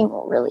just became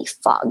really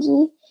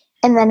foggy.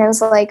 And then it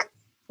was like,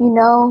 you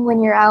know,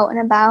 when you're out and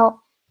about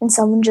and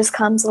someone just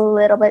comes a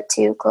little bit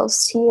too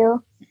close to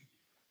you,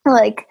 or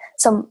like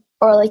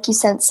you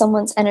sense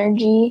someone's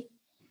energy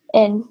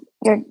and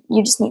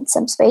you just need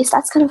some space.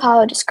 That's kind of how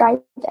I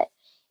describe it.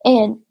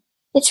 And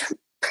it's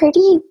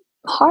pretty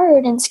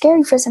hard and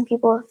scary for some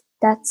people if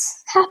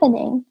that's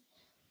happening,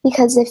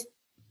 because if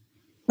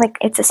like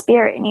it's a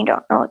spirit and you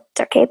don't know what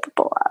they're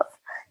capable of.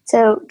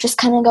 So just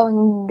kind of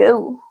going,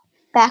 no,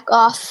 back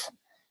off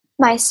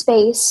my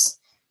space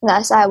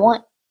unless I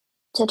want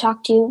to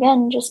talk to you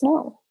again, just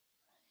know.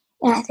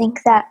 And I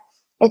think that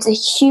it's a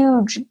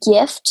huge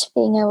gift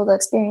being able to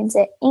experience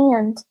it.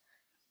 And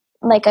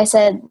like I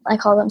said, I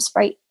call them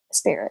sprite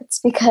spirits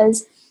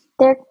because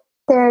they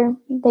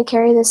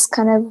carry this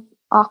kind of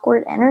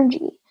awkward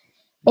energy.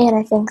 And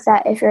I think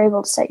that if you're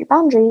able to set your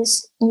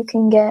boundaries, you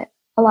can get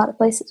a lot of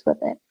places with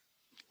it.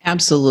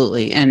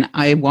 Absolutely. And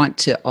I want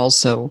to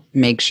also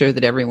make sure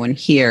that everyone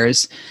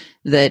hears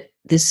that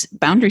this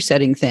boundary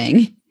setting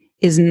thing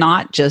is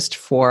not just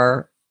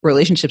for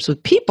relationships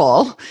with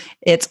people.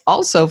 It's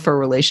also for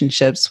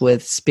relationships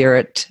with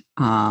spirit,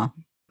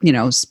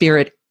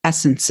 spirit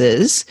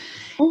essences,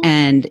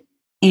 and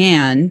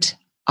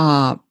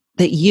that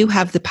you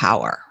have the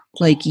power.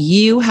 Like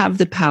you have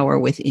the power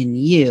within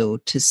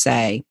you to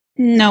say,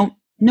 no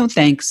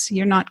thanks.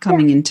 You're not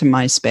coming into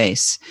my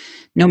space,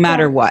 no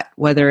matter what,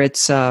 whether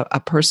it's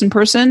a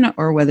person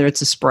or whether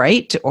it's a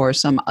sprite or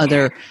some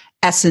other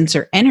essence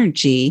or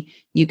energy,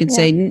 you can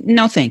say,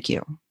 no, thank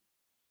you.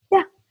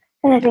 Yeah.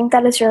 And I think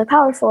that is really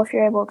powerful if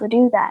you're able to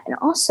do that. And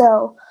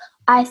also,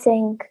 I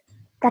think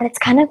that it's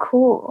kind of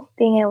cool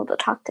being able to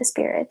talk to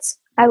spirits.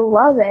 I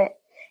love it.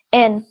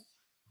 And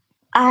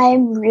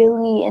I'm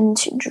really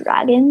into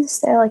dragons.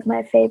 They're like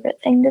my favorite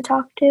thing to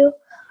talk to.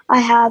 I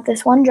have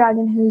this one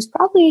dragon who's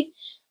been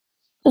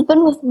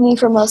with me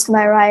for most of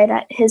my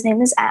ride. His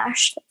name is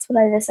Ash. That's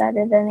what I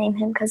decided to name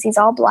him because he's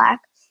all black.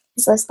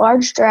 He's this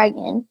large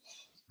dragon,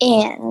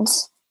 and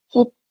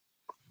he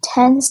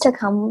tends to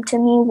come to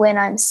me when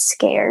I'm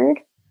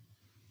scared,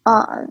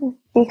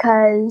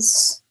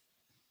 because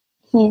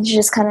he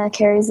just kind of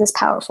carries this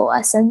powerful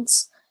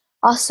essence.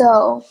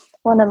 Also,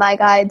 one of my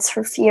guides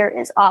for fear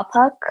is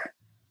Apuk.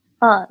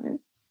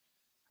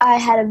 I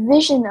had a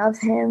vision of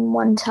him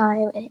one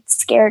time, and it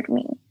scared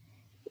me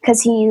because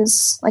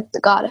he's like the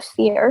god of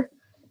fear.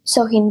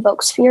 So he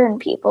invokes fear in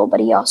people, but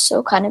he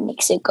also kind of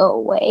makes it go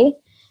away.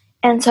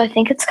 And so I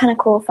think it's kind of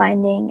cool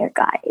finding your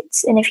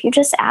guides. And if you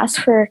just ask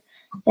for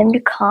them to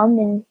come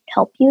and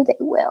help you, they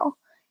will.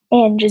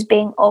 And just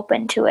being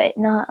open to it,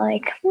 not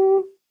like,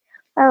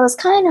 I was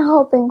kind of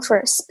hoping for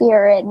a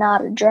spirit,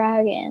 not a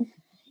dragon.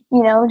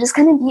 You know, just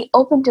kind of be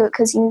open to it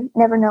because you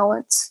never know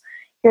what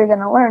you're going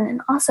to learn.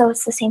 And also,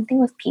 it's the same thing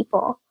with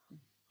people.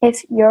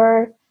 If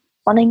you're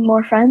wanting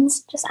more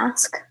friends, just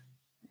ask.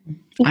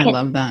 I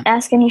love that.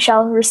 Ask and you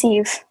shall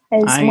receive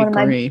is one of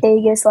my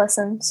biggest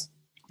lessons.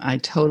 I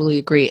totally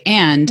agree.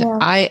 And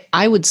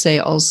I would say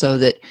also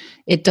that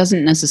it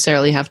doesn't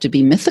necessarily have to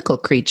be mythical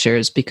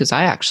creatures, because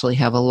I actually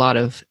have a lot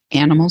of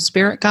animal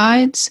spirit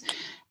guides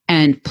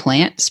and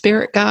plant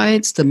spirit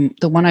guides.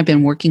 The one I've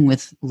been working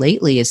with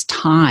lately is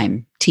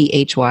thyme.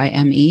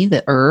 Thyme,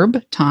 the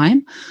herb,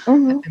 thyme.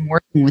 Mm-hmm. I've been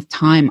working with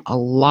thyme a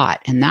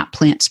lot, and that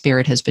plant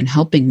spirit has been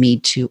helping me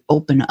to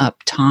open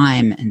up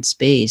time and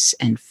space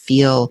and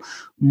feel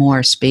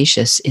more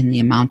spacious in the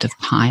amount of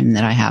time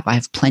that I have. I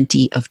have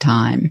plenty of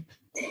time.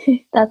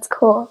 That's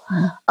cool.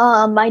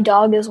 My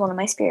dog is one of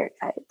my spirit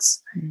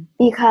guides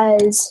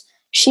because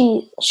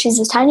she's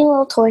this tiny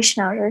little toy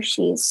schnauzer.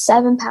 She's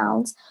 7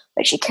 pounds,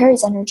 but she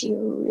carries energy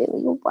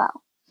really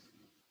well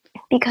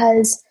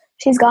because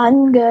she's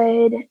gotten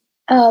good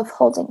of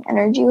holding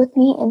energy with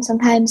me. And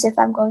sometimes if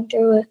I'm going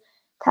through a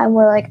time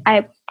where like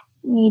I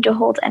need to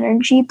hold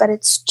energy, but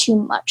it's too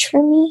much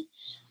for me,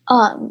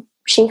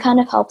 she kind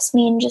of helps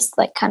me and just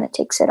like kind of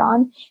takes it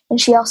on. And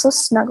she also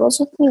snuggles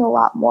with me a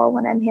lot more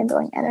when I'm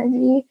handling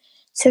energy.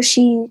 So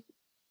she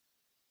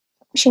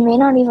may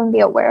not even be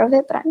aware of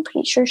it, but I'm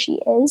pretty sure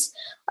she is,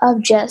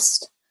 of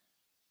just,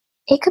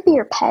 it could be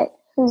your pet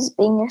who's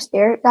being your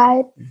spirit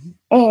guide,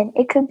 and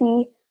it could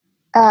be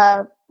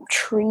a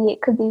tree,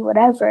 it could be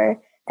whatever,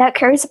 that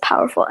carries a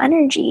powerful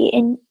energy.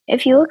 And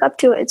if you look up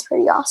to it, it's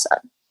pretty awesome.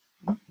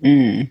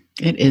 It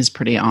is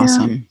pretty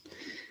awesome.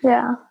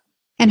 Yeah.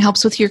 And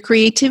helps with your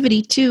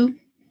creativity too.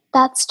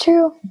 That's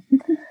true.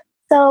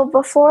 So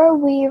before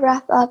we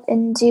wrap up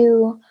and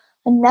do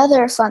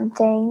another fun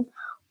thing,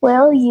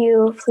 will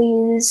you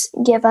please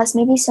give us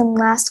maybe some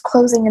last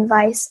closing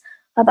advice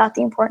about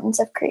the importance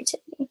of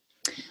creativity?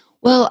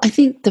 Well, I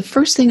think the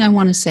first thing I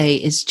want to say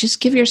is just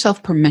give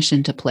yourself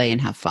permission to play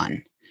and have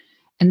fun.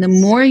 And the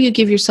more you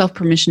give yourself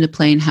permission to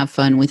play and have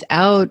fun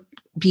without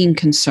being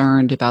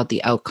concerned about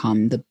the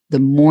outcome, the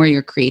more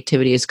your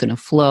creativity is going to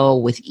flow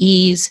with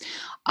ease.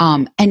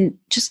 And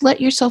just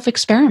let yourself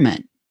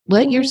experiment.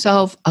 Let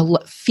yourself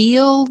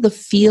feel the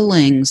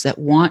feelings that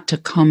want to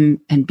come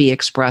and be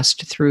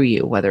expressed through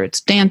you, whether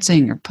it's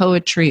dancing or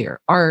poetry or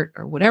art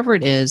or whatever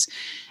it is,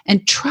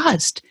 and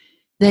trust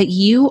that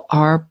you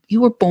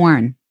were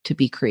born to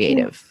be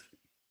creative.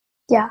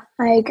 Yeah,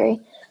 I agree.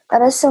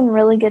 That is some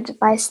really good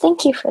advice.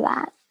 Thank you for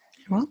that.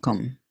 You're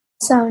welcome.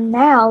 So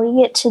now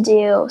we get to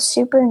do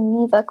Super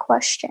Neva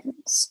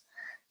questions.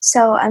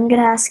 So I'm going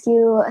to ask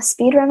you a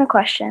speed run of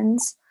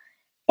questions,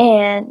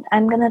 and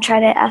I'm going to try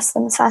to ask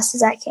them as fast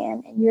as I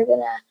can, and you're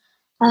going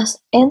to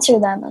answer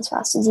them as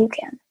fast as you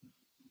can.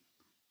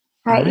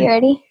 All right, you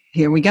ready?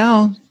 Here we go.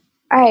 All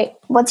right,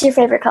 what's your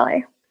favorite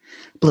color?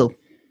 Blue.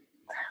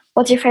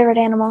 What's your favorite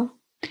animal?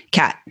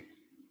 Cat.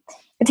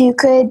 If you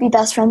could be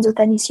best friends with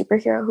any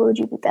superhero, who would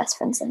you be best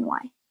friends and why?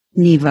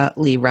 Neva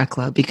Lee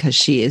Rekla, because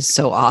she is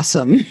so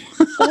awesome.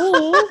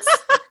 Thanks.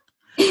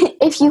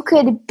 If you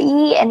could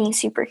be any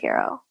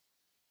superhero, who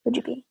would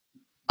you be?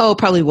 Oh,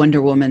 probably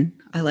Wonder Woman.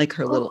 I like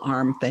her little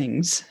arm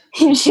things.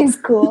 She's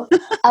cool.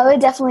 I would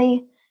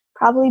definitely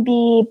probably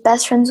be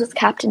best friends with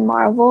Captain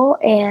Marvel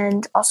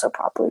and also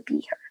probably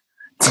be her.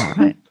 All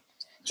right.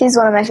 She's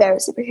one of my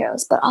favorite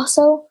superheroes, but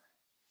also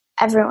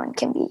everyone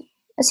can be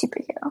a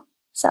superhero.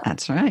 So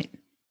that's right.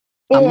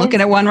 I'm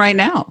looking at one right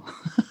now.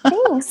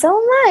 Thanks, so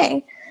am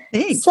I.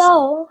 Thanks.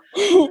 So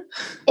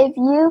if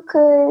you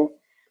could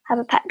have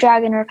a pet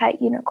dragon or a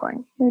pet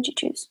unicorn, who would you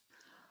choose?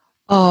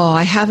 Oh,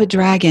 I have a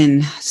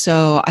dragon,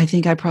 so I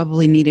think I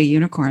probably need a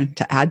unicorn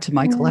to add to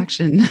my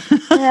collection.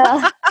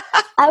 Yeah,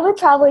 I would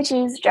probably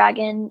choose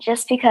dragon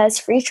just because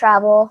free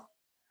travel.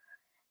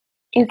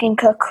 You can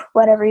cook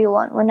whatever you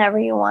want, whenever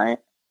you want.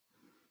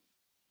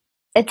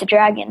 It's a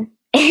dragon,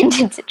 and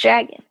it's a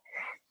dragon.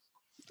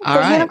 All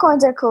right.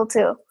 Unicorns are cool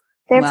too.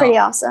 They're pretty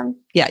awesome.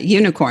 Yeah,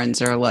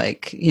 unicorns are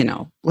like,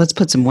 let's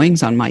put some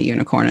wings on my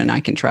unicorn and I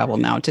can travel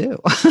now too.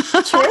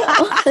 True.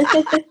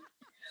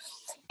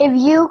 If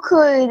you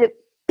could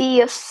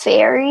be a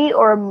fairy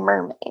or a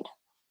mermaid,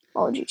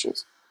 what would you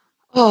choose?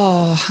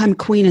 Oh, I'm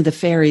queen of the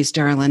fairies,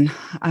 darling.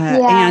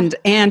 And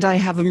I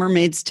have a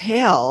mermaid's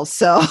tail,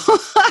 so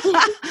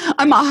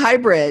I'm a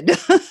hybrid.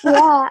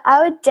 Yeah,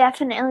 I would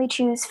definitely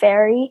choose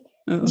fairy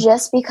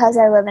just because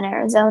I live in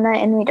Arizona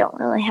and we don't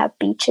really have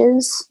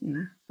beaches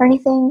or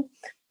anything.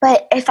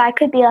 But if I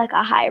could be like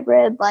a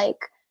hybrid, like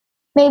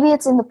maybe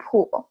it's in the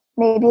pool.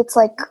 Maybe it's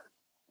like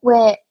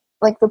when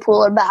like the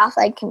pool or bath,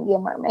 I can be a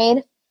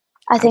mermaid.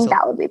 I think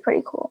that would be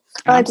pretty cool.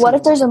 Or like, what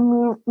if there's a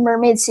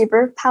mermaid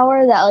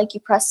superpower that like you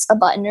press a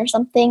button or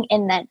something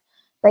and then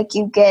like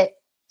you get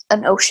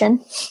an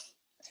ocean?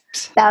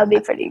 That would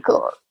be pretty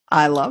cool.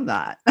 I love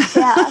that.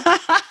 Yeah.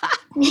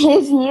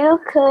 If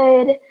you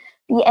could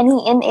be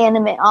any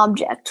inanimate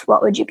object,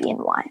 what would you be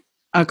and why?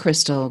 A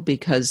crystal,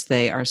 because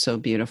they are so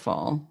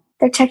beautiful.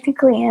 They're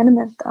technically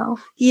animate, though.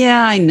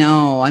 Yeah, I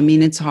know. I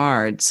mean, it's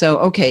hard. So,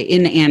 okay,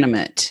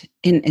 inanimate.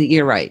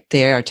 You're right.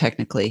 They are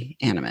technically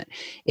animate.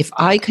 If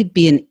I could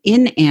be an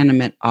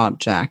inanimate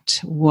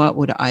object, what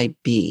would I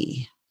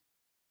be?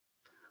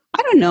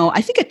 I don't know.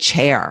 I think a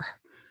chair.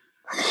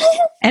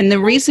 And the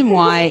reason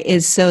why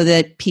is so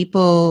that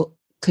people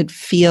could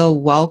feel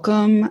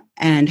welcome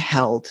and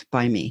held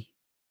by me.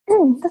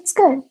 That's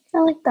good. I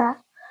like that.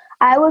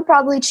 I would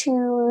probably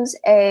choose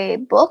a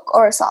book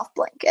or a soft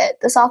blanket.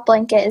 The soft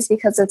blanket is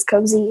because it's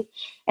cozy,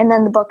 and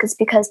then the book is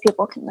because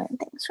people can learn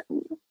things from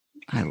you.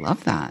 I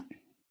love that.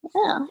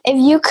 Yeah. If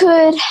you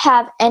could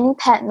have any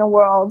pet in the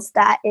world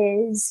that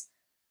is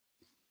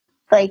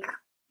like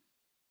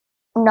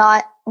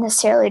not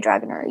necessarily a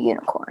dragon or a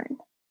unicorn,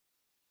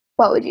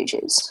 what would you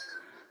choose?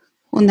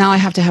 Well, now I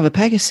have to have a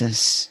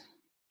Pegasus.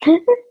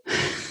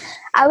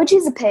 I would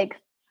choose a pig.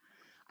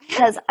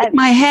 Because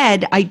my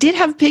head, I did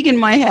have pig in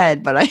my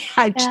head, but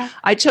Yeah.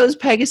 I chose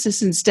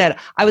Pegasus instead.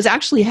 I was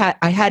actually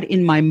I had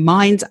in my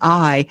mind's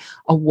eye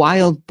a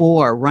wild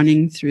boar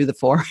running through the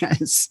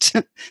forest.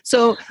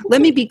 So let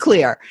me be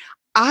clear.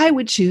 I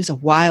would choose a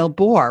wild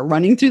boar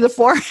running through the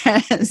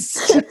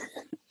forest.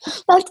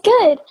 That's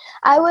good.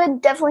 I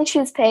would definitely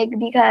choose pig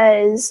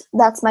because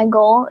that's my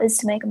goal, is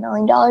to make $1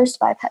 million to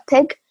buy a pet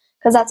pig,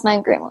 because that's my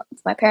agreement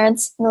with my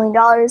parents. $1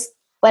 million,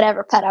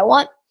 whatever pet I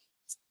want.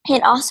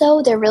 And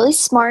also, they're really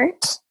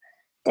smart.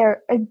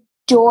 They're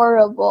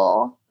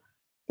adorable,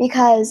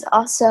 because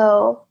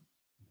also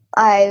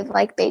I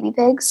like baby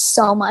pigs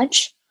so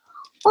much.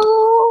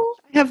 Oh,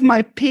 I have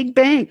my pig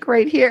bank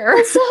right here.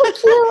 that's so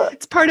cute.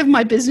 It's part of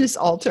my business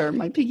altar,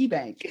 my piggy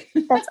bank.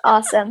 That's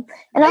awesome.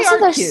 And They also, are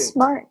they're cute.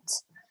 smart.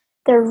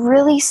 They're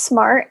really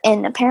smart,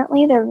 and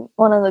apparently they're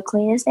one of the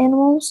cleanest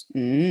animals.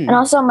 Mm. And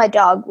also, my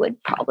dog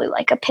would probably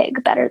like a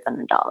pig better than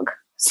a dog.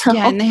 So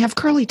Yeah, and they have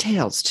curly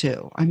tails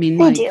too. I mean,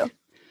 they like, do.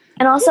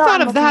 And also, who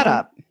thought I'm of that looking-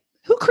 up?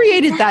 Who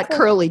created that Exactly.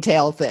 curly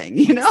tail thing?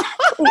 You know?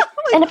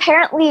 And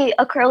apparently,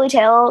 a curly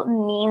tail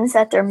means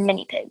that they're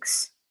mini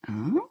pigs.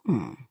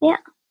 Oh.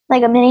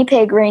 Like a mini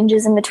pig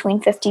ranges in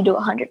between 50 to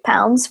 100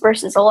 pounds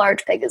versus a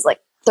large pig is like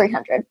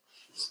 300.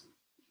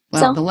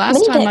 Well, So, the last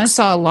mini time I pigs.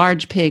 saw a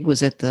large pig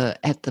was at the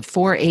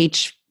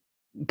 4-H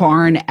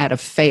barn at a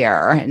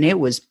fair, and it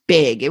was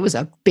big. It was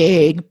a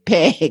big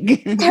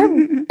pig.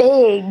 They're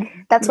big.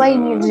 That's why you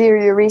need to do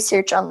your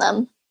research on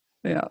them.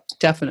 Yeah,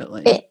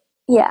 definitely.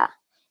 Yeah.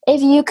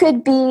 If you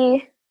could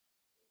be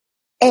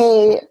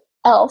a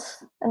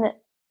elf,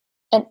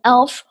 an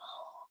elf,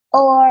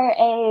 or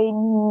a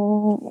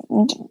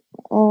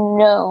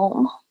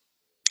gnome.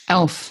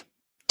 Elf.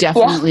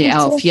 Definitely Yeah, me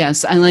elf. too.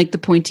 Yes. I like the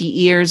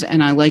pointy ears,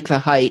 and I like the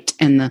height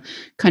and the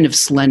kind of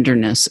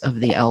slenderness of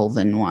the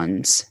elven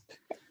ones.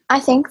 I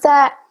think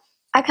that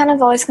I kind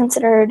of always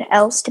considered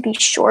elves to be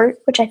short,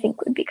 which I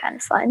think would be kind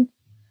of fun.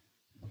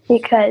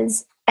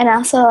 Because, and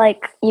also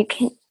like you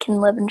can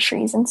live in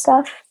trees and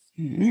stuff.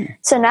 Mm.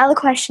 So now the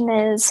question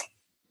is,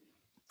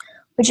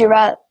 would you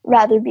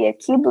rather be a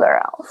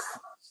Keebler elf?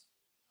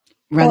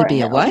 Rather Or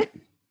be a no. what?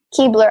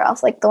 Keebler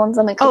elf, like the ones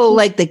on the cookies. Oh,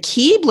 like the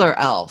Keebler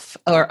elf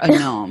or a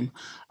gnome.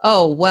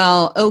 Oh,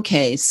 well,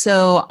 okay.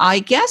 So I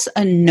guess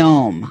a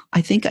gnome. I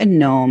think a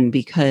gnome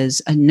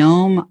because a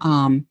gnome,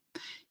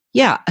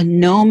 a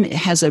gnome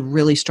has a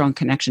really strong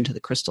connection to the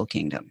Crystal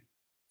Kingdom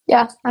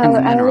Yeah, and the I would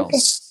agree.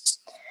 minerals.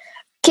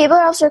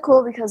 Keebler elves are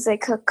cool because they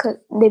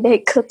they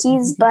bake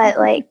cookies, but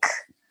like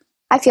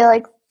I feel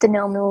like the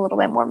gnome is a little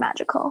bit more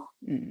magical.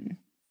 Mm.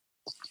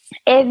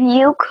 If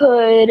you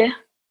could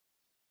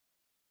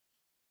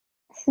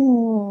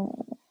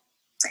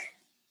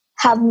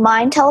have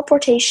mind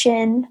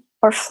teleportation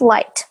or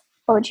flight,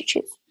 what would you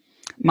choose?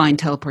 Mind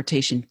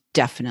teleportation,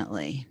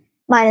 definitely.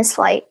 Mine is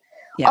flight.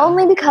 Yeah.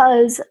 Only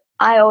because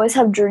I always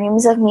have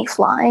dreams of me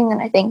flying,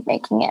 and I think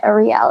making it a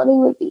reality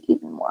would be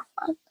even more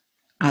fun.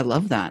 I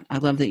love that. I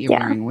love that you're Yeah.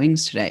 wearing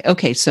wings today.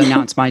 Okay, so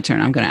now it's my turn.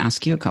 I'm going to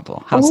ask you a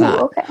couple. How's Ooh, that?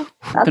 okay. I'm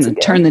That's going to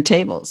good. turn the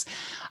tables.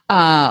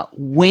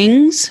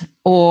 Wings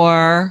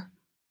or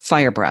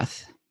fire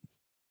breath?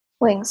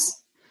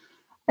 Wings.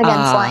 Again,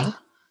 flying.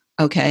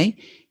 Okay.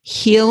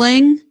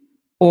 Healing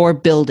or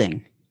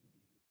building?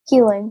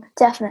 Healing,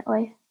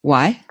 definitely.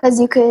 Why?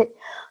 Because you could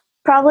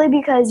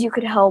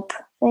help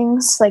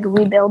things like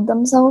rebuild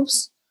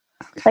themselves.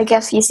 Like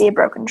if you see a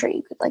broken tree,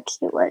 you could like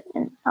heal it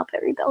and help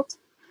it rebuild.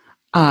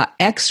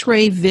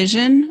 X-ray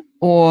vision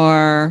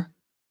or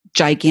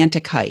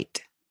gigantic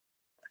height?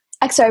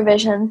 X-ray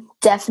vision,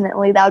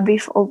 definitely. That would be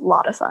a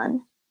lot of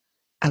fun.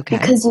 Okay.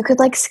 Because you could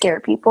like scare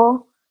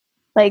people.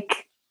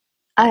 Like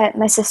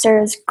my sister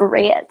is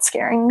great at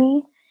scaring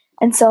me.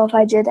 And so if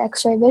I did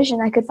X-ray vision,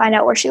 I could find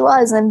out where she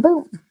was and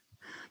boom.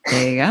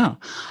 There you go.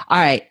 All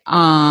right.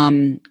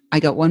 I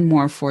got one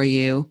more for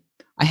you.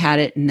 I had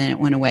it and then it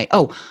went away.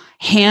 Oh,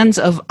 hands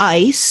of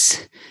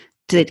ice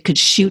that could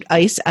shoot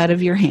ice out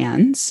of your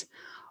hands,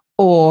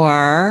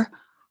 or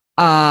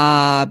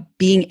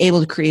being able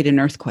to create an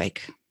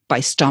earthquake by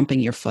stomping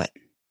your foot.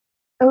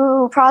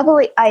 Ooh,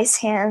 probably ice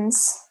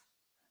hands.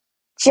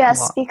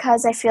 Just Wow.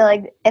 because I feel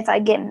like if I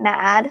get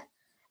mad,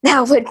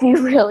 that would be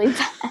really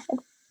bad.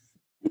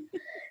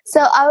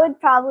 So I would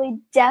probably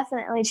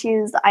definitely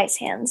choose the ice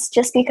hands,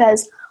 just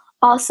because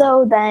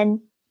also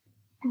then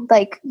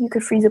like you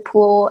could freeze a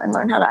pool and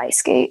learn how to ice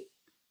skate,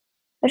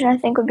 which I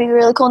think would be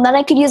really cool. And then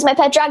I could use my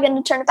pet dragon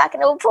to turn it back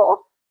into a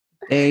pool.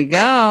 There you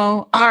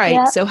go. All right.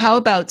 Yep. So how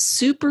about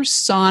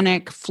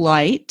supersonic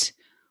flight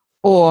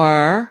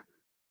or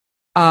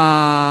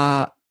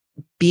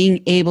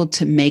being able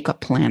to make a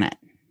planet?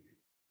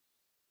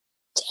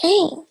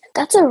 Dang,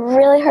 that's a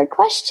really hard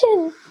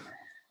question.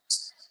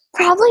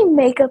 Probably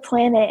make a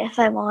planet, if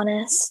I'm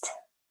honest.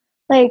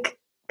 Like,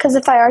 because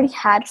if I already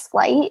had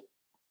flight,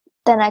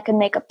 then I could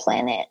make a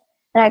planet.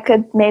 And I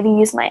could maybe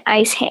use my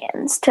ice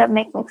hands to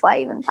make me fly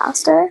even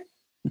faster.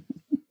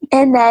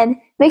 And then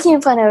making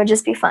a planet would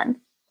just be fun.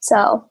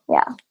 So,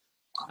 yeah.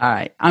 All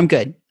right. I'm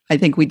good. I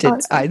think we did.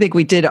 Awesome. I think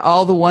we did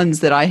all the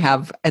ones that I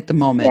have at the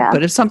moment. Yeah.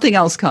 But if something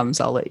else comes,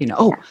 I'll let you know.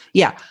 Oh,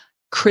 yeah.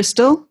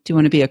 Crystal. Do you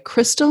want to be a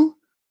crystal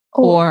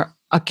or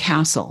a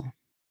castle?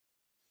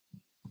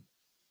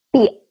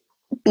 Be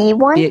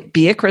one?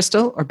 Be a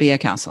crystal or be a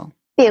castle?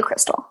 Be a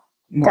crystal.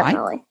 Why?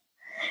 Definitely.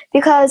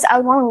 Because I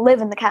would want to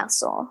live in the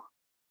castle.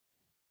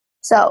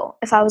 So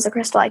if I was a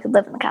crystal, I could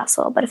live in the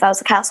castle. But if I was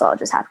a castle, I'll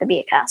just have to be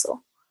a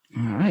castle.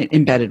 All right.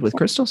 Embedded with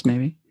crystals,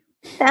 maybe.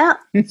 Yeah.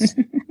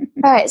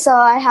 All right. So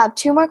I have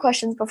 2 more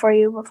questions before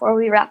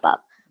we wrap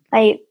up.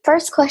 My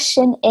first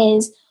question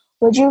is,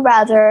 would you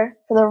rather,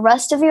 for the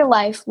rest of your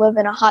life, live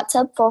in a hot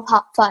tub full of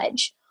hot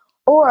fudge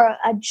or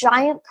a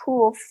giant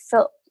pool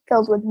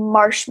filled with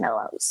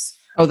marshmallows?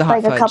 Oh, the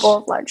hot fudge. Like a couple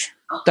of large.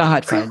 The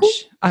hot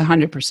fudge.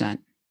 100%. 100%.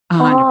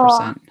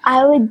 Oh,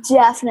 I would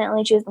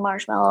definitely choose the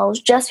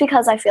marshmallows just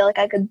because I feel like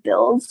I could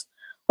build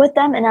with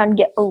them and I'd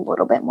get a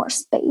little bit more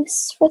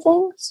space for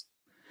things.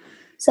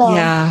 So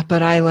yeah,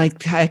 but I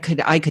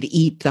could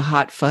eat the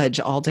hot fudge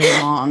all day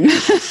long.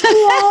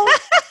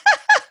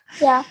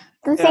 Yeah.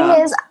 The thing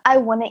is, I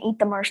want to eat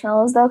the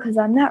marshmallows though because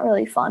I'm not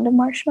really fond of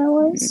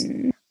marshmallows.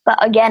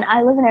 But again,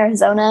 I live in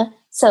Arizona,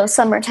 so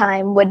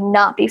summertime would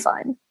not be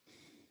fun.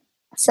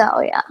 So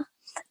yeah.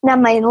 Now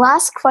my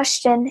last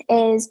question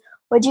is,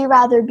 would you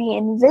rather be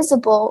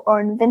invisible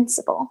or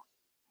invincible?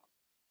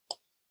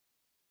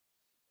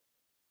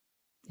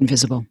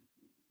 Invisible.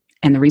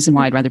 And the reason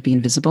why I'd rather be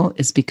invisible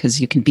is because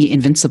you can be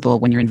invincible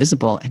when you're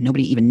invisible and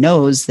nobody even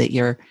knows that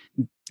you're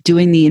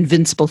doing the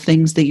invincible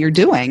things that you're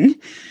doing.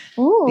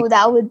 Ooh,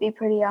 that would be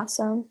pretty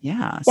awesome.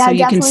 Yeah. So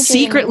you can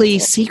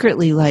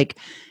secretly like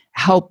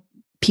help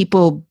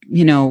people,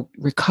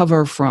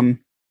 recover from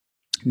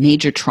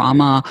major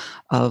trauma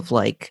of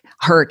like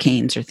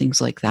hurricanes or things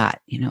like that,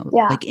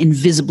 like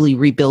invisibly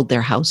rebuild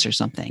their house or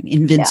something,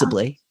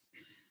 invincibly.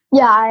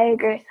 Yeah, I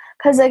agree.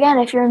 Because again,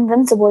 if you're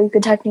invincible, you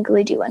could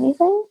technically do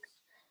anything.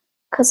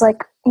 Because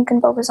like you can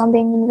focus on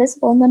being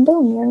invisible and then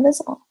boom, you're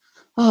invisible.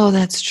 Oh,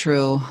 that's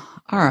true.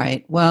 All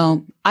right.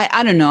 Well,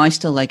 I don't know. I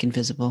still like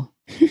invisible.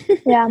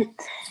 Yeah.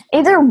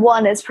 Either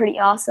one is pretty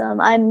awesome.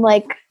 I'm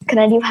like, can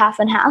I do half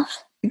and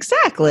half?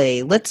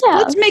 Exactly. Let's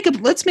make an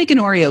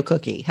Oreo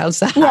cookie. How's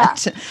that? Yeah.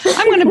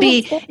 I'm going to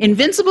be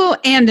invincible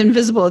and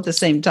invisible at the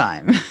same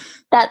time.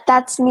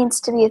 That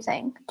needs to be a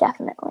thing,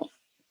 definitely.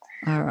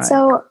 All right.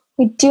 So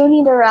we do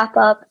need to wrap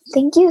up.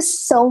 Thank you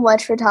so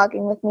much for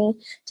talking with me.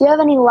 Do you have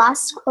any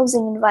last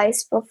closing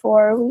advice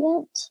before we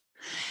end?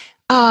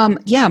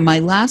 Yeah, my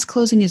last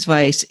closing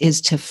advice is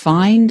to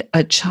find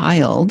a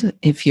child,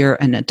 if you're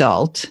an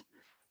adult,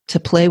 to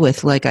play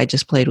with like I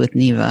just played with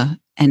Neva.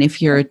 And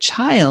if you're a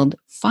child,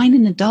 find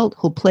an adult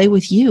who'll play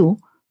with you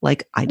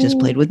like I just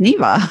played with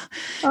Neva.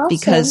 Awesome.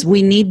 Because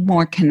we need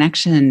more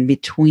connection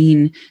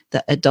between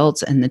the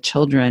adults and the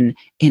children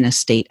in a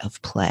state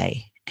of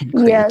play and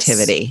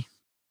creativity.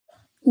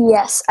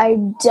 Yes, I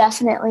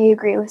definitely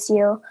agree with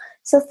you.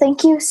 So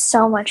thank you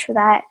so much for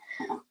that.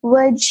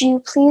 Would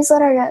you please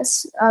let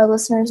our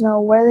listeners know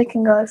where they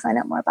can go to find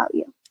out more about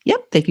you?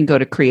 Yep, they can go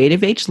to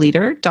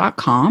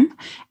creativeageleader.com.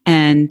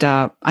 And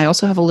I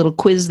also have a little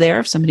quiz there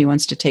if somebody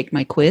wants to take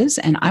my quiz.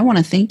 And I want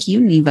to thank you,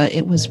 Neva.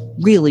 It was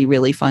really,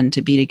 really fun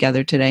to be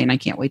together today, and I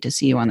can't wait to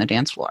see you on the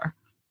dance floor.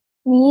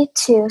 Me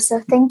too. So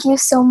thank you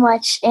so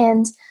much.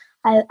 And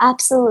I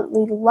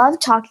absolutely love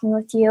talking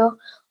with you.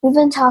 We've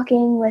been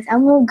talking with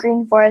Emerald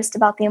Greenforest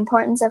about the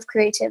importance of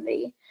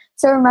creativity.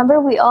 So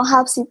remember, we all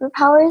have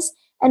superpowers,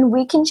 and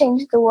we can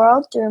change the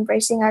world through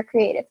embracing our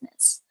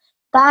creativeness.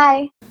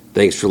 Bye.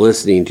 Thanks for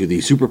listening to the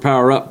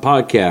Superpower Up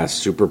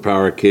podcast,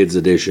 Superpower Kids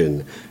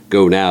Edition.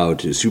 Go now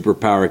to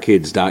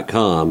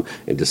superpowerkids.com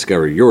and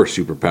discover your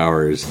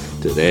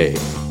superpowers today.